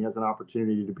company has an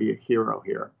opportunity to be a hero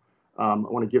here. I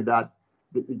want to give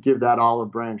that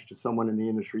olive branch to someone in the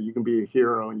industry. You can be a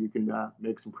hero and you can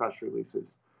make some press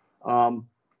releases. We're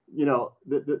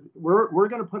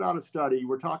going to put out a study.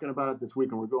 We're talking about it this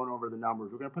week, and we're going over the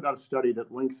numbers. We're going to put out a study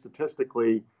that links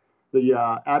statistically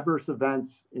the adverse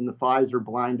events in the Pfizer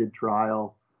blinded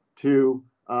trial to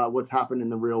what's happened in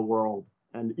the real world.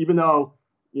 And even though,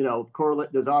 there's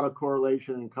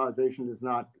autocorrelation and causation is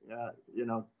not,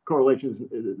 correlation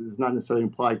does not necessarily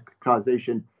imply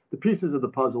causation, the pieces of the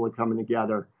puzzle are coming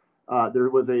together. There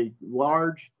was a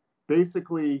large,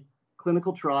 basically,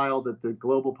 clinical trial that the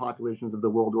global populations of the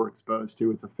world were exposed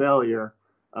to. It's a failure.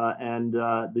 And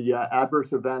the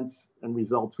adverse events and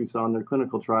results we saw in their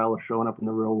clinical trial are showing up in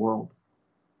the real world.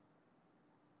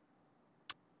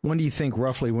 When do you think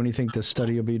this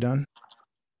study will be done?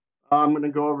 I'm going to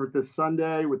go over it this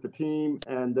Sunday with the team,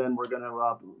 and then we're going to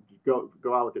go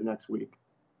out with it next week.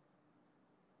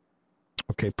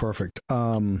 Okay, perfect.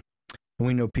 We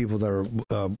know people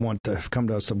that want to come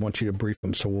to us and want you to brief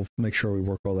them, so we'll make sure we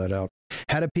work all that out.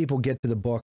 How do people get to the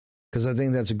book? Because I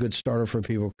think that's a good starter for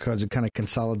people, because it kind of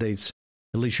consolidates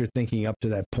at least your thinking up to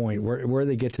that point. Where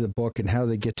they get to the book and how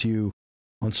they get to you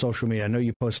on social media. I know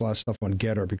you post a lot of stuff on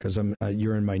Getter because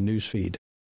you're in my news feed.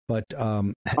 But how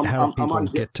do people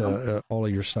get to all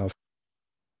of your stuff?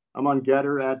 I'm on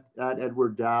Getter at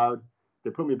Edward Dowd. They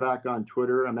put me back on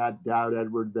Twitter. I'm at Dowd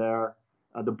Edward there.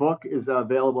 The book is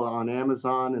available on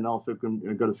Amazon, and also can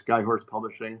go to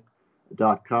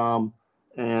skyhorsepublishing.com.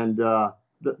 And the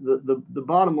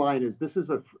bottom line is this is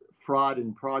a fraud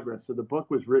in progress. So the book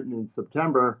was written in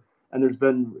September, and there's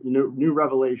been new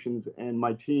revelations. And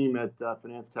my team at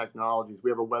Finance Technologies, we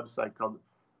have a website called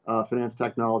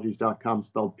financetechnologies.com,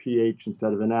 spelled PH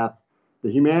instead of an F.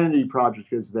 The Humanity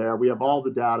Project is there. We have all the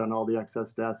data on all the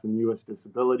excess deaths and U.S.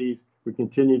 disabilities. We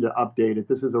continue to update it.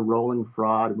 This is a rolling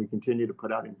fraud, and we continue to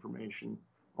put out information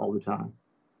all the time.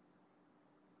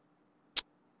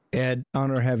 Ed,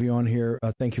 honor to have you on here.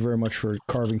 Thank you very much for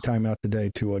carving time out today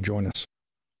to join us.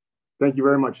 Thank you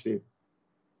very much, Steve.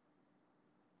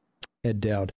 Ed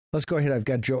Dowd. Let's go ahead. I've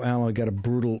got Joe Allen. I've got a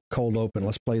brutal cold open.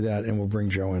 Let's play that, and we'll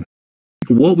bring Joe in.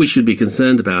 What we should be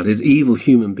concerned about is evil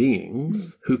human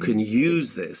beings who can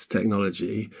use this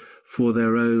technology for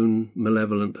their own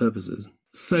malevolent purposes.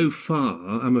 So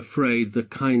far, I'm afraid the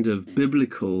kind of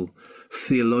biblical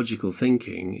theological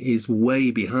thinking is way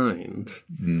behind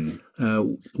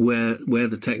where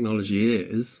the technology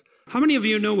is. How many of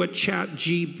you know what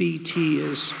ChatGPT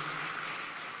is?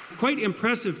 Quite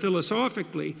impressive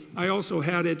philosophically. I also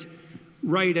had it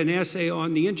write an essay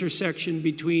on the intersection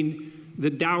between the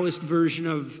Taoist version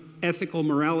of ethical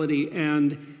morality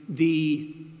and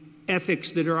the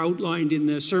ethics that are outlined in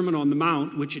the Sermon on the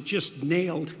Mount, which it just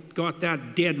nailed, got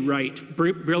that dead right.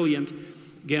 Brilliant.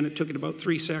 Again, it took it about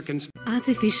 3 seconds.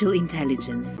 Artificial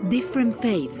intelligence. Different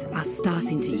faiths are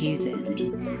starting to use it.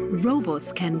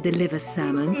 Robots can deliver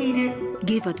sermons,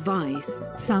 give advice.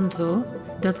 Santo,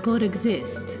 does God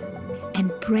exist?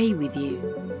 And pray with you.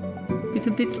 It's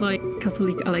a bit like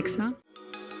Catholic Alexa.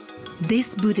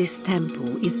 This Buddhist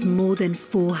temple is more than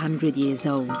 400 years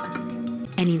old.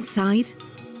 And inside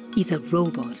is a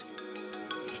robot.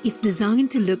 It's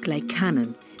designed to look like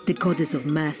Canon, the goddess of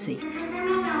mercy.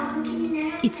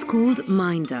 It's called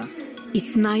Minder.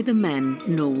 It's neither man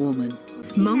nor woman.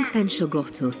 Monk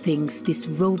Tenshogoto thinks this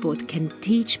robot can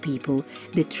teach people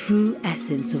the true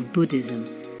essence of Buddhism.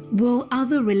 Will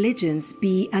other religions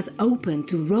be as open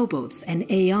to robots and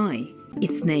AI?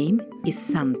 Its name is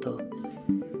Santo.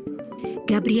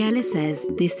 Gabriele says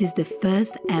this is the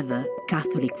first ever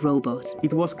Catholic robot.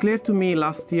 It was clear to me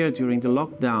last year during the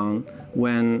lockdown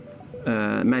when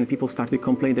many people started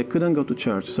complaining they couldn't go to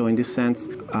church. So in this sense,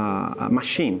 a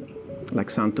machine like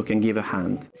Santo can give a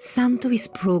hand. Santo is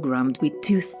programmed with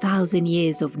 2,000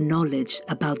 years of knowledge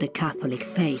about the Catholic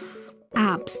faith.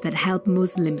 Apps that help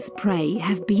Muslims pray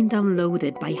have been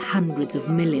downloaded by hundreds of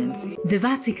millions. The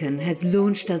Vatican has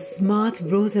launched a smart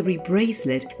rosary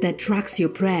bracelet that tracks your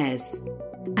prayers.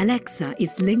 Alexa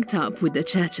is linked up with the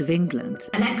Church of England.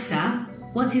 Alexa,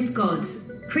 what is God?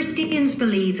 Christians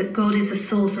believe that God is the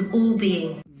source of all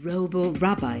being. Robo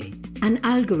Rabbi, an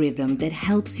algorithm that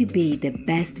helps you be the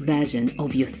best version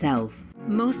of yourself.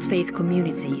 Most faith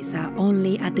communities are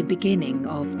only at the beginning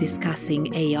of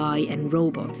discussing AI and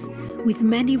robots, with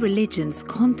many religions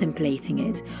contemplating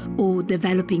it or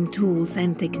developing tools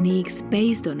and techniques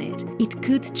based on it. It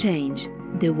could change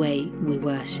the way we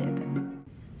worship.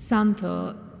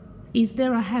 Santo, is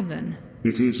there a heaven?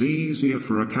 It is easier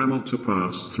for a camel to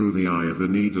pass through the eye of a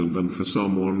needle than for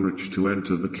someone rich to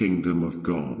enter the kingdom of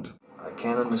God. I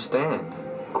can't understand.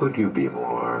 Could you be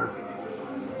more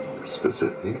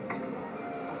specific?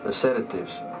 The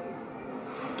sedatives.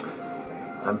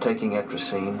 I'm taking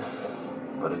atrazine,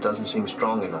 but it doesn't seem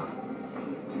strong enough.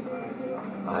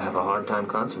 I have a hard time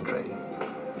concentrating.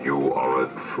 You are a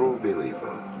true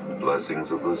believer.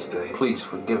 Blessings of the state. Please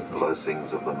forgive me.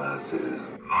 Blessings of the masses.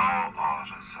 Thou art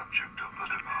a subject of the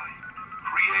divine,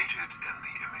 created in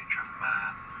the image of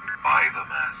man, by the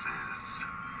masses,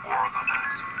 for the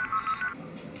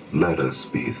masses. Let us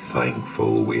be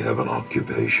thankful we have an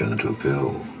occupation to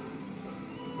fill.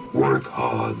 Work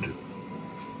hard.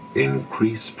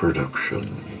 Increase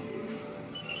production.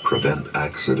 Prevent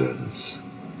accidents.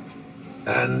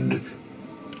 And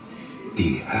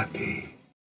be happy.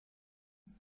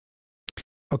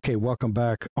 Okay, welcome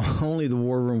back. Only the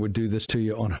War Room would do this to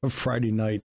you on a Friday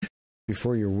night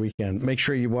before your weekend. Make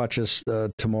sure you watch us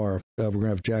tomorrow. We're going to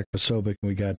have Jack Posobiec and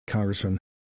we got Congressman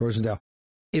Rosendahl.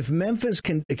 If Memphis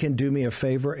can do me a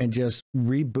favor and just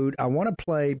reboot, I want to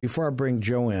play, before I bring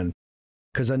Joe in,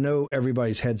 because I know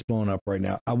everybody's head's blown up right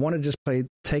now. I want to just play,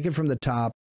 take it from the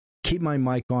top, keep my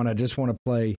mic on. I just want to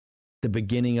play the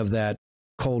beginning of that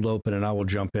cold open and I will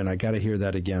jump in. I got to hear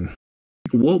that again.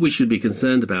 What we should be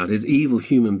concerned about is evil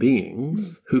human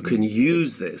beings who can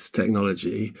use this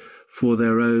technology for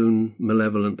their own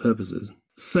malevolent purposes.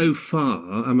 So far,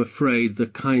 I'm afraid the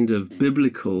kind of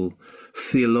biblical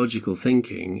theological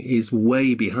thinking is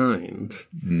way behind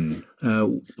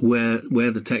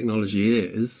where the technology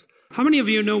is. How many of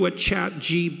you know what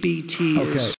ChatGPT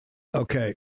is?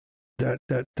 Okay. That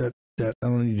I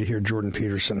don't need to hear Jordan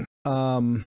Peterson.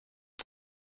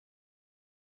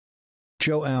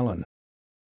 Joe Allen.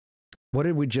 What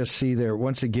did we just see there?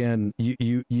 Once again,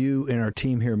 you and our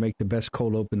team here make the best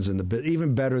cold opens in the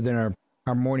even better than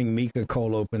our morning Mika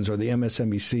cold opens or the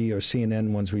MSNBC or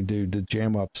CNN ones we do, the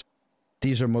jam ups.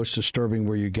 These are most disturbing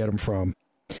where you get them from.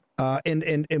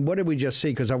 And what did we just see?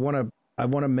 Because I want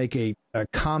to make a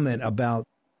comment about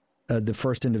the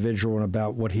first individual and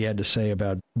about what he had to say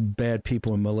about bad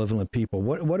people and malevolent people.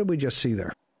 What did we just see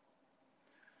there?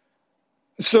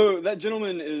 So that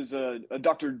gentleman is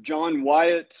Dr. John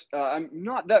Wyatt. I'm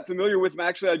not that familiar with him.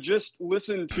 Actually, I just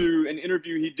listened to an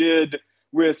interview he did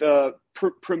with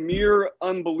Premier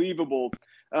Unbelievable.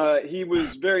 He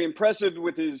was very impressive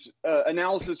with his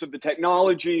analysis of the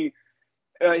technology.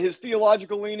 His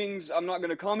theological leanings, I'm not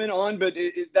going to comment on, but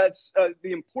that's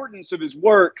the importance of his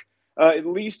work, at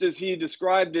least as he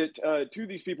described it to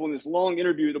these people in this long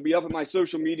interview. It'll be up at my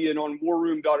social media and on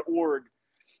warroom.org.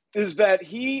 Is that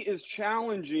he is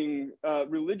challenging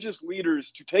religious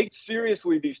leaders to take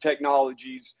seriously these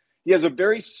technologies. He has a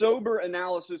very sober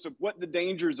analysis of what the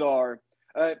dangers are.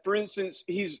 For instance,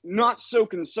 he's not so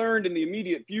concerned in the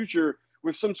immediate future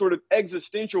with some sort of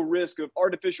existential risk of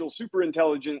artificial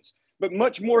superintelligence, but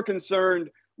much more concerned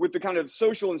with the kind of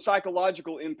social and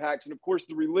psychological impacts and, of course,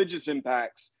 the religious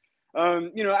impacts.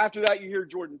 After that, you hear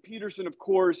Jordan Peterson, of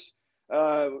course,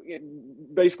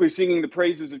 basically singing the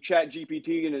praises of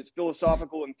ChatGPT and its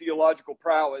philosophical and theological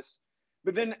prowess.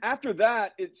 But then after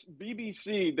that, it's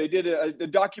BBC. They did a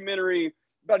documentary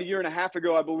about a year and a half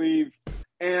ago, I believe,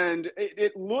 and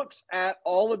it looks at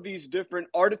all of these different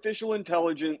artificial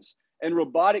intelligence and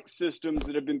robotic systems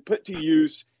that have been put to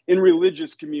use in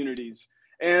religious communities.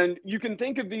 And you can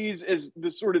think of these as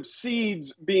the sort of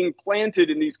seeds being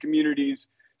planted in these communities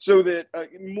so that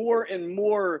more and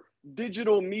more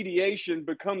digital mediation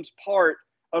becomes part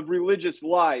of religious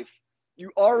life.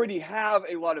 You already have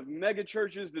a lot of mega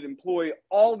churches that employ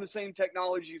all the same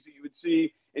technologies that you would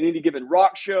see in any given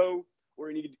rock show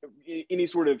or any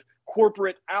sort of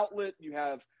corporate outlet. You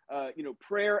have,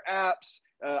 prayer apps.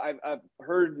 I've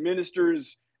heard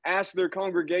ministers ask their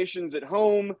congregations at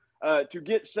home to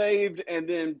get saved and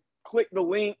then click the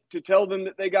link to tell them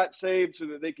that they got saved so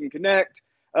that they can connect.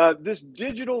 This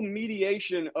digital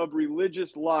mediation of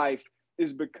religious life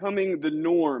is becoming the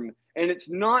norm. And it's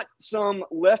not some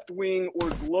left-wing or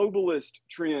globalist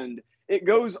trend. It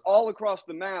goes all across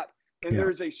the map. And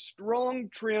there's a strong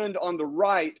trend on the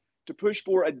right to push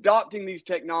for adopting these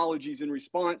technologies in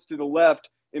response to the left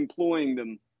employing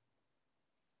them.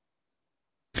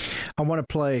 I want to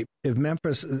play, if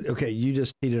Memphis, okay, you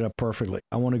just teed it up perfectly.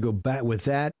 I want to go back with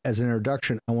that as an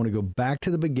introduction. I want to go back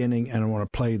to the beginning, and I want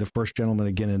to play the first gentleman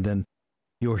again, and then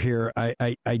you'll hear.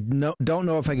 I don't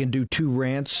know if I can do two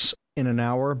rants in an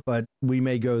hour, but we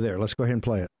may go there. Let's go ahead and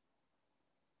play it.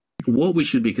 What we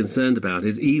should be concerned about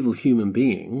is evil human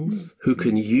beings who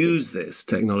can use this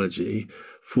technology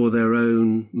for their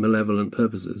own malevolent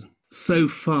purposes. So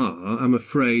far, I'm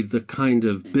afraid the kind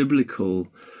of biblical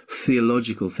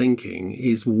theological thinking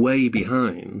is way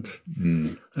behind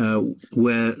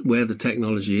where the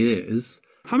technology is.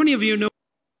 How many of you know?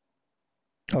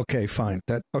 Okay, fine.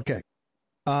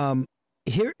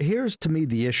 Here's to me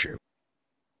the issue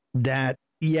that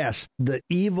yes, the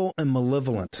evil and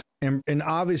malevolent, and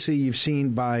obviously you've seen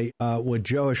by what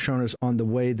Joe has shown us on the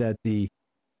way that the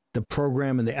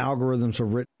program and the algorithms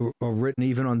are written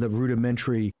even on the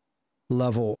rudimentary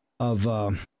level of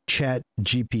Chat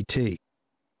GPT.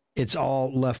 It's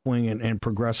all left-wing and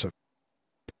progressive.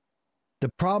 The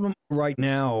problem right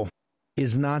now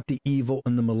is not the evil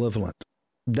and the malevolent.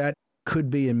 That could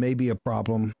be and may be a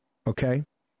problem, okay?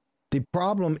 The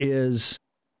problem is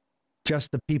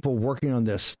just the people working on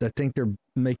this that think they're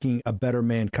making a better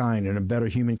mankind and a better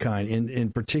humankind,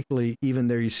 and particularly even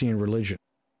there you see in religion.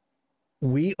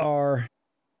 The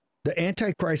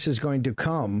Antichrist is going to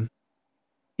come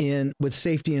in with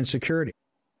safety and security.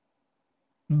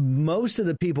 Most of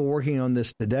the people working on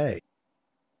this today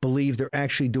believe they're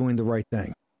actually doing the right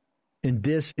thing. And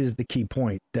this is the key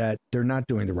point, that they're not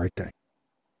doing the right thing.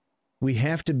 We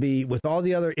have to be, with all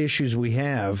the other issues we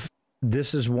have,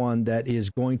 this is one that is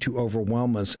going to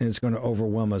overwhelm us, and it's going to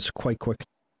overwhelm us quite quickly.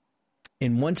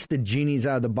 And once the genie's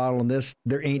out of the bottle on this,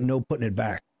 there ain't no putting it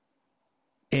back.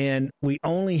 And we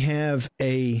only have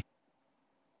a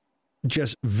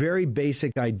just very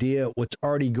basic idea of what's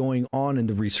already going on in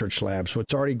the research labs,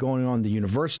 what's already going on in the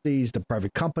universities, the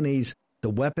private companies, the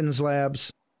weapons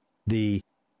labs,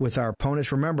 with our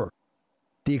opponents. Remember,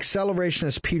 the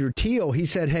accelerationist Peter Thiel, he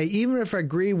said, hey, even if I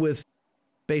agree with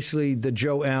basically the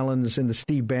Joe Allens and the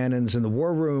Steve Bannons and the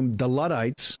War Room, the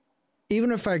Luddites,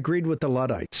 even if I agreed with the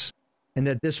Luddites and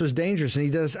that this was dangerous, and he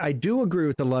does, I do agree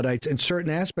with the Luddites in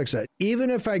certain aspects of that.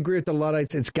 Even if I agree with the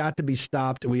Luddites, it's got to be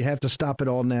stopped, and we have to stop it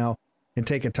all now and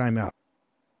take a time out.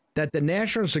 That the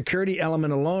national security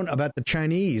element alone about the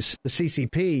Chinese, the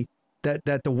CCP,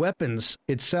 that the weapons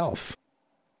itself,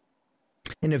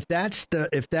 and if that's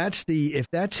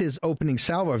his opening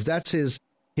salvo, if that's his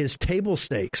table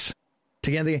stakes,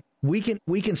 together we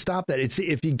can stop that. It's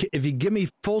if you give me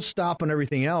full stop on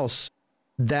everything else,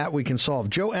 that we can solve.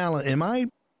 Joe Allen, am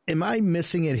I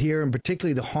missing it here, and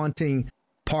particularly the haunting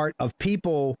part of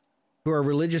people who are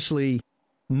religiously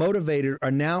motivated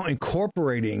are now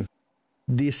incorporating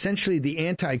essentially the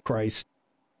Antichrist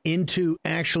into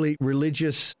actually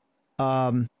religious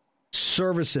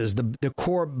services, the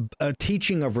core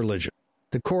teaching of religion,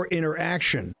 the core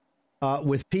interaction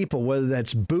with people, whether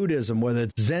that's Buddhism, whether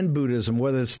it's Zen Buddhism,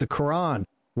 whether it's the Quran,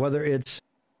 whether it's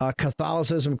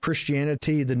Catholicism,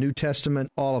 Christianity, the New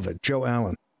Testament, all of it. Joe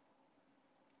Allen.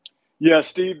 Yeah,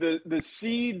 Steve, the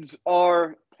seeds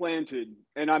are planted,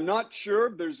 and I'm not sure.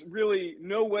 There's really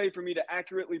no way for me to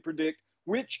accurately predict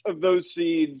which of those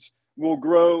seeds will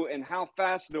grow and how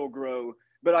fast they'll grow,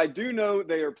 but I do know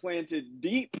they are planted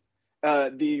deep.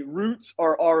 The roots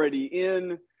are already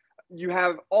in. You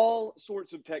have all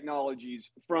sorts of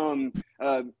technologies, from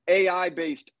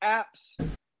AI-based apps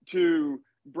to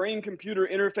brain-computer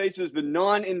interfaces, the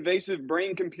non-invasive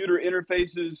brain-computer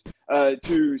interfaces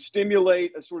to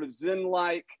stimulate a sort of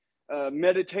Zen-like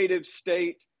meditative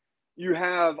state. You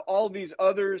have all these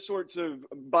other sorts of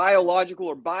biological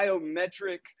or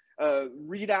biometric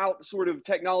readout sort of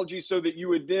technologies, so that you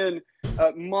would then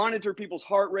monitor people's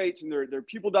heart rates and their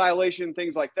pupil dilation,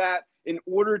 things like that, in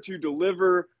order to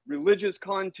deliver religious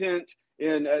content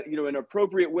in an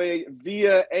appropriate way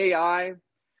via AI.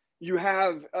 You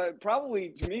have probably,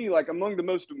 to me, like among the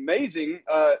most amazing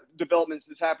developments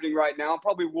that's happening right now,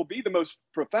 probably will be the most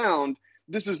profound.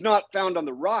 This is not found on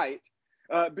the right,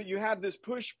 but you have this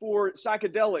push for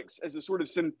psychedelics as a sort of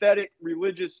synthetic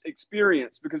religious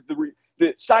experience, because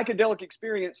the psychedelic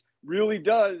experience really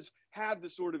does have the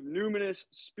sort of numinous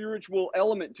spiritual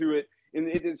element to it, and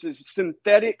it's a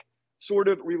synthetic sort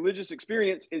of religious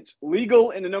experience. It's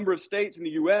legal in a number of states in the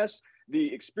US.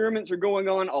 The experiments are going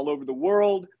on all over the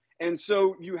world. And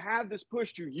so you have this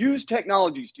push to use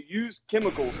technologies, to use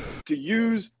chemicals, to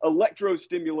use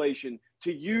electrostimulation,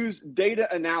 to use data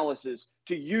analysis,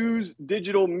 to use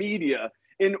digital media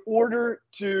in order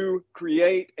to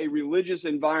create a religious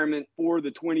environment for the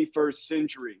 21st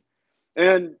century.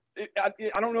 And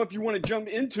I don't know if you want to jump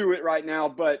into it right now,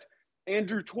 but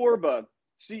Andrew Torba,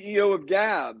 CEO of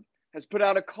Gab, has put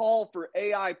out a call for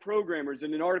AI programmers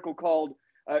in an article called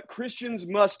Christians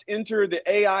Must Enter the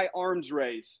AI Arms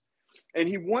Race. And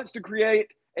he wants to create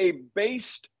a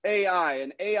based AI,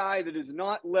 an AI that is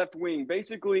not left-wing,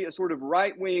 basically a sort of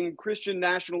right-wing Christian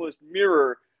nationalist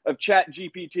mirror of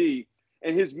ChatGPT.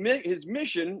 And his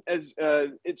mission, as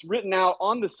it's written out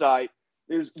on the site,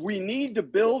 is we need to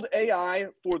build AI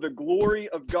for the glory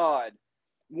of God,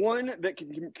 one that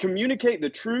can communicate the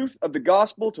truth of the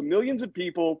gospel to millions of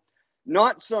people,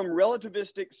 not some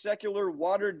relativistic, secular,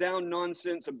 watered-down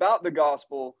nonsense about the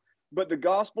gospel, but the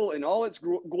gospel in all its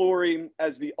glory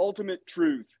as the ultimate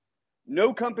truth.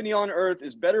 No company on earth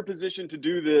is better positioned to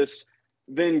do this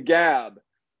than Gab.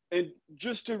 And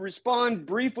just to respond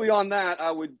briefly on that,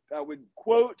 I would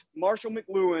quote Marshall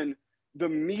McLuhan: "The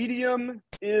medium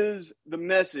is the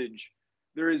message.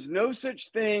 There is no such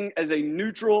thing as a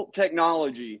neutral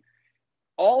technology.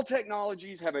 All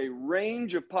technologies have a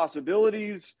range of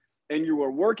possibilities, and you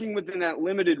are working within that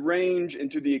limited range.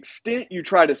 And to the extent you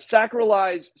try to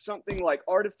sacralize something like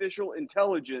artificial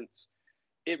intelligence,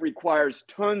 it requires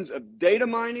tons of data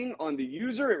mining on the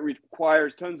user. It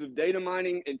requires tons of data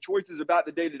mining and choices about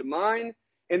the data to mine.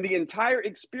 And the entire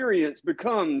experience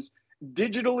becomes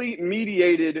digitally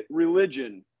mediated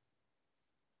religion."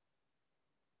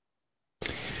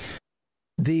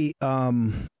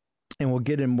 And we'll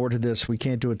get in more to this. We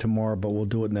can't do it tomorrow, but we'll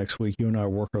do it next week. You and I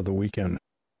work over the weekend.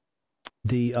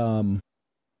 When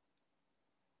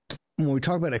we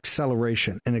talk about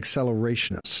acceleration and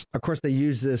accelerationists, of course, they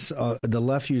use this, the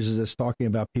left uses this talking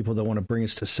about people that want to bring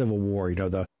us to civil war,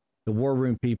 the war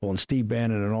room people and Steve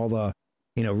Bannon and all the,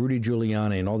 Rudy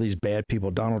Giuliani and all these bad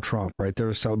people, Donald Trump, right?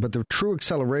 But the true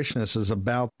accelerationist is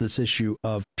about this issue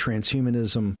of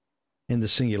transhumanism and the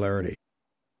singularity.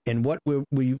 And what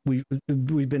we've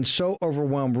been so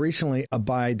overwhelmed recently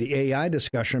by the AI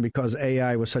discussion, because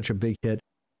AI was such a big hit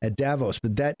at Davos,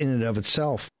 but that in and of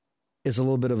itself is a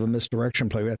little bit of a misdirection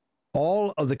play.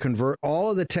 All of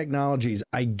the technologies,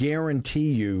 I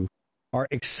guarantee you, are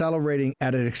accelerating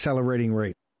at an accelerating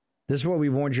rate. This is what we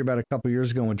warned you about a couple of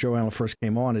years ago when Joe Allen first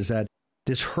came on, is that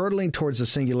this hurtling towards the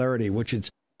singularity, which is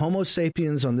Homo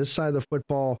sapiens on this side of the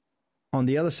football, on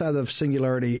the other side of the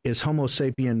singularity is Homo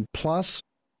sapien plus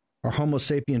or Homo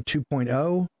sapien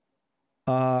 2.0,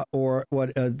 or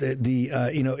what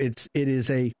it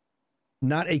is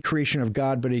not a creation of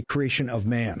God, but a creation of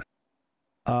man.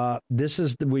 This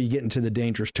is where you get into the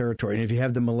dangerous territory. And if you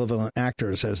have the malevolent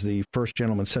actors, as the first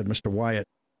gentleman said, Mr. Wyatt,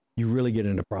 you really get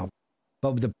into problem.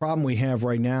 But the problem we have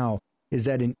right now is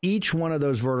that in each one of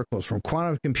those verticals, from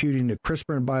quantum computing to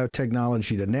CRISPR and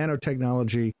biotechnology to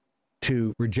nanotechnology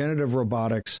to regenerative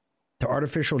robotics to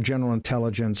artificial general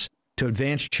intelligence to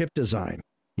advanced chip design,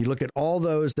 you look at all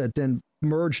those that then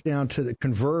merge down to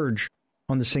converge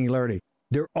on the singularity.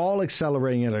 They're all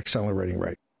accelerating at an accelerating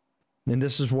rate. And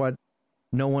this is what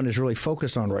no one is really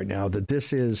focused on right now, that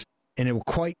this is, and it will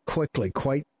quite quickly,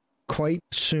 quite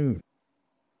soon,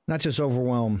 not just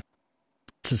overwhelm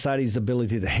society's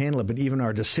ability to handle it, but even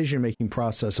our decision-making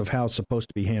process of how it's supposed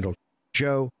to be handled.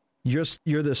 Joe, you're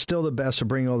still the best at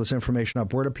bringing all this information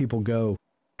up. Where do people go,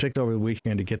 particularly over the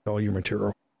weekend, to get all your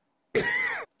material?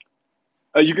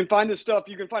 You can find this stuff.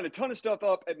 You can find a ton of stuff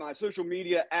up at my social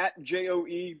media at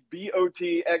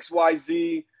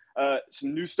JOEBOTXYZ.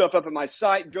 Some new stuff up at my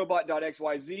site,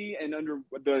 joebot.xyz, and under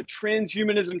the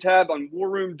Transhumanism tab on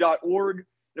warroom.org.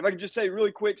 If I could just say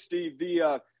really quick, Steve,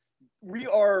 we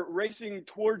are racing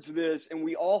towards this, and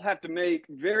we all have to make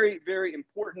very, very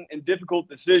important and difficult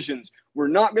decisions. We're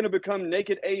not going to become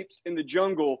naked apes in the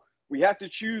jungle. We have to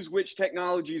choose which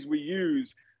technologies we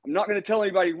use. I'm not going to tell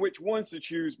anybody which ones to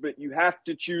choose, but you have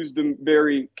to choose them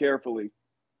very carefully.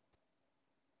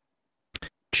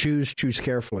 Choose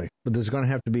carefully. But there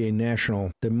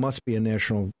must be a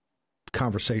national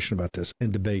conversation about this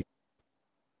and debate.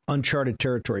 Uncharted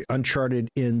territory, uncharted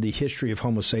in the history of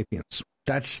Homo sapiens.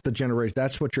 That's the generation.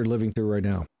 That's what you're living through right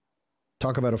now.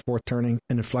 Talk about a fourth turning,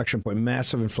 an inflection point,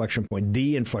 massive inflection point,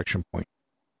 the inflection point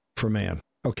for man.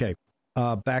 Okay.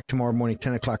 Back tomorrow morning,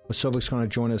 10 o'clock. Masovic's going to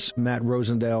join us. Matt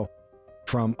Rosendale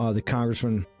from the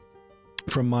congressman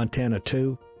from Montana,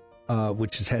 too,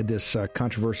 which has had this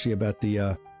controversy about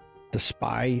the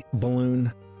spy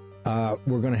balloon.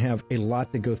 We're going to have a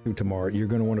lot to go through tomorrow. You're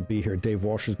going to want to be here. Dave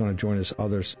Walsh is going to join us,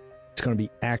 others. It's going to be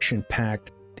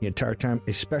action-packed the entire time.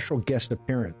 A special guest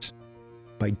appearance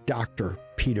by Dr.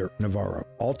 Peter Navarro.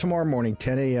 All tomorrow morning,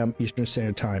 10 a.m. Eastern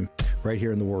Standard Time, right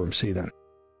here in the War Room. See you then.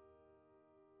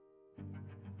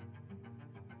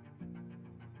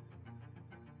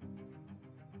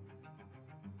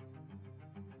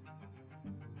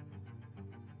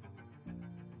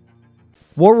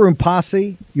 War Room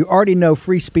Posse, you already know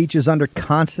free speech is under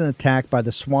constant attack by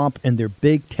the swamp and their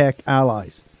big tech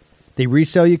allies. They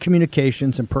resell your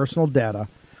communications and personal data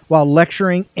while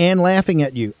lecturing and laughing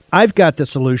at you. I've got the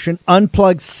solution.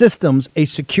 Unplugged Systems, a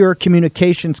secure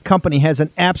communications company, has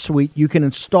an app suite you can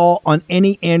install on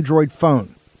any Android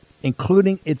phone,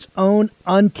 including its own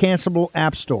uncancelable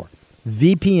app store,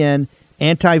 VPN,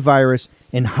 antivirus,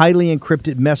 and highly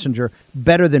encrypted messenger,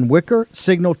 better than Wicker,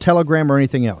 Signal, Telegram, or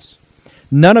anything else.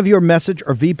 None of your message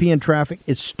or VPN traffic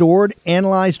is stored,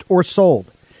 analyzed, or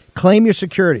sold. Claim your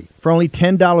security for only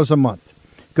 $10 a month.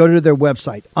 Go to their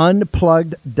website,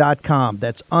 unplugged.com.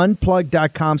 That's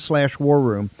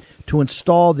unplugged.com/warroom to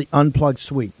install the Unplugged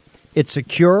suite. It's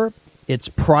secure, it's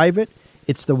private,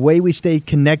 it's the way we stay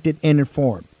connected and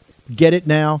informed. Get it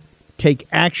now. Take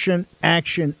action,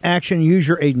 action, action. Use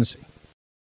your agency.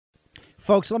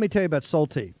 Folks, let me tell you about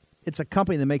Solti. It's a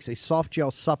company that makes a soft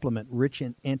gel supplement rich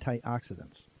in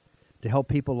antioxidants to help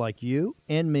people like you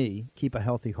and me keep a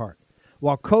healthy heart.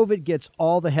 While COVID gets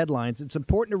all the headlines, it's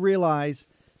important to realize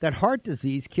that heart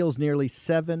disease kills nearly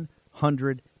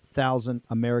 700,000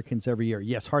 Americans every year.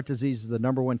 Yes, heart disease is the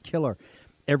number one killer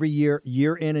every year,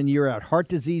 year in and year out. Heart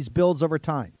disease builds over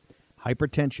time.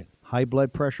 Hypertension, high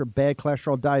blood pressure, bad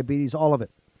cholesterol, diabetes, all of it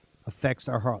affects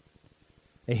our heart.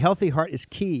 A healthy heart is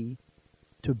key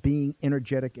to being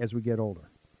energetic as we get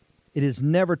older. It is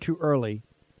never too early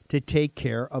to take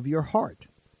care of your heart.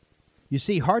 You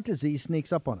see, heart disease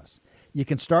sneaks up on us. You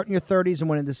can start in your 30s, and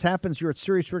when this happens, you're at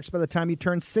serious risk by the time you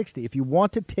turn 60. If you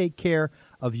want to take care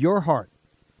of your heart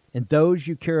and those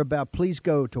you care about, please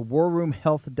go to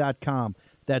warroomhealth.com.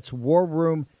 That's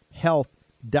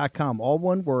warroomhealth.com. All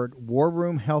one word,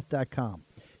 warroomhealth.com.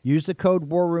 Use the code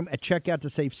WARROOM at checkout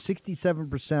to save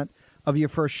 67% of your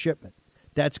first shipment.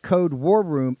 That's code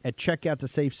WARROOM at checkout to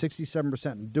save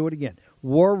 67%. And do it again.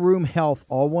 War Room Health,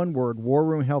 all one word,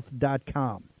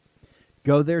 warroomhealth.com.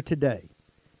 Go there today.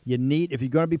 If you're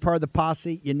going to be part of the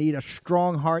posse, you need a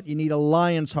strong heart. You need a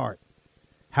lion's heart.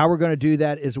 How we're going to do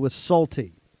that is with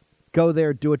Solti. Go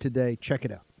there, do it today. Check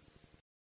it out.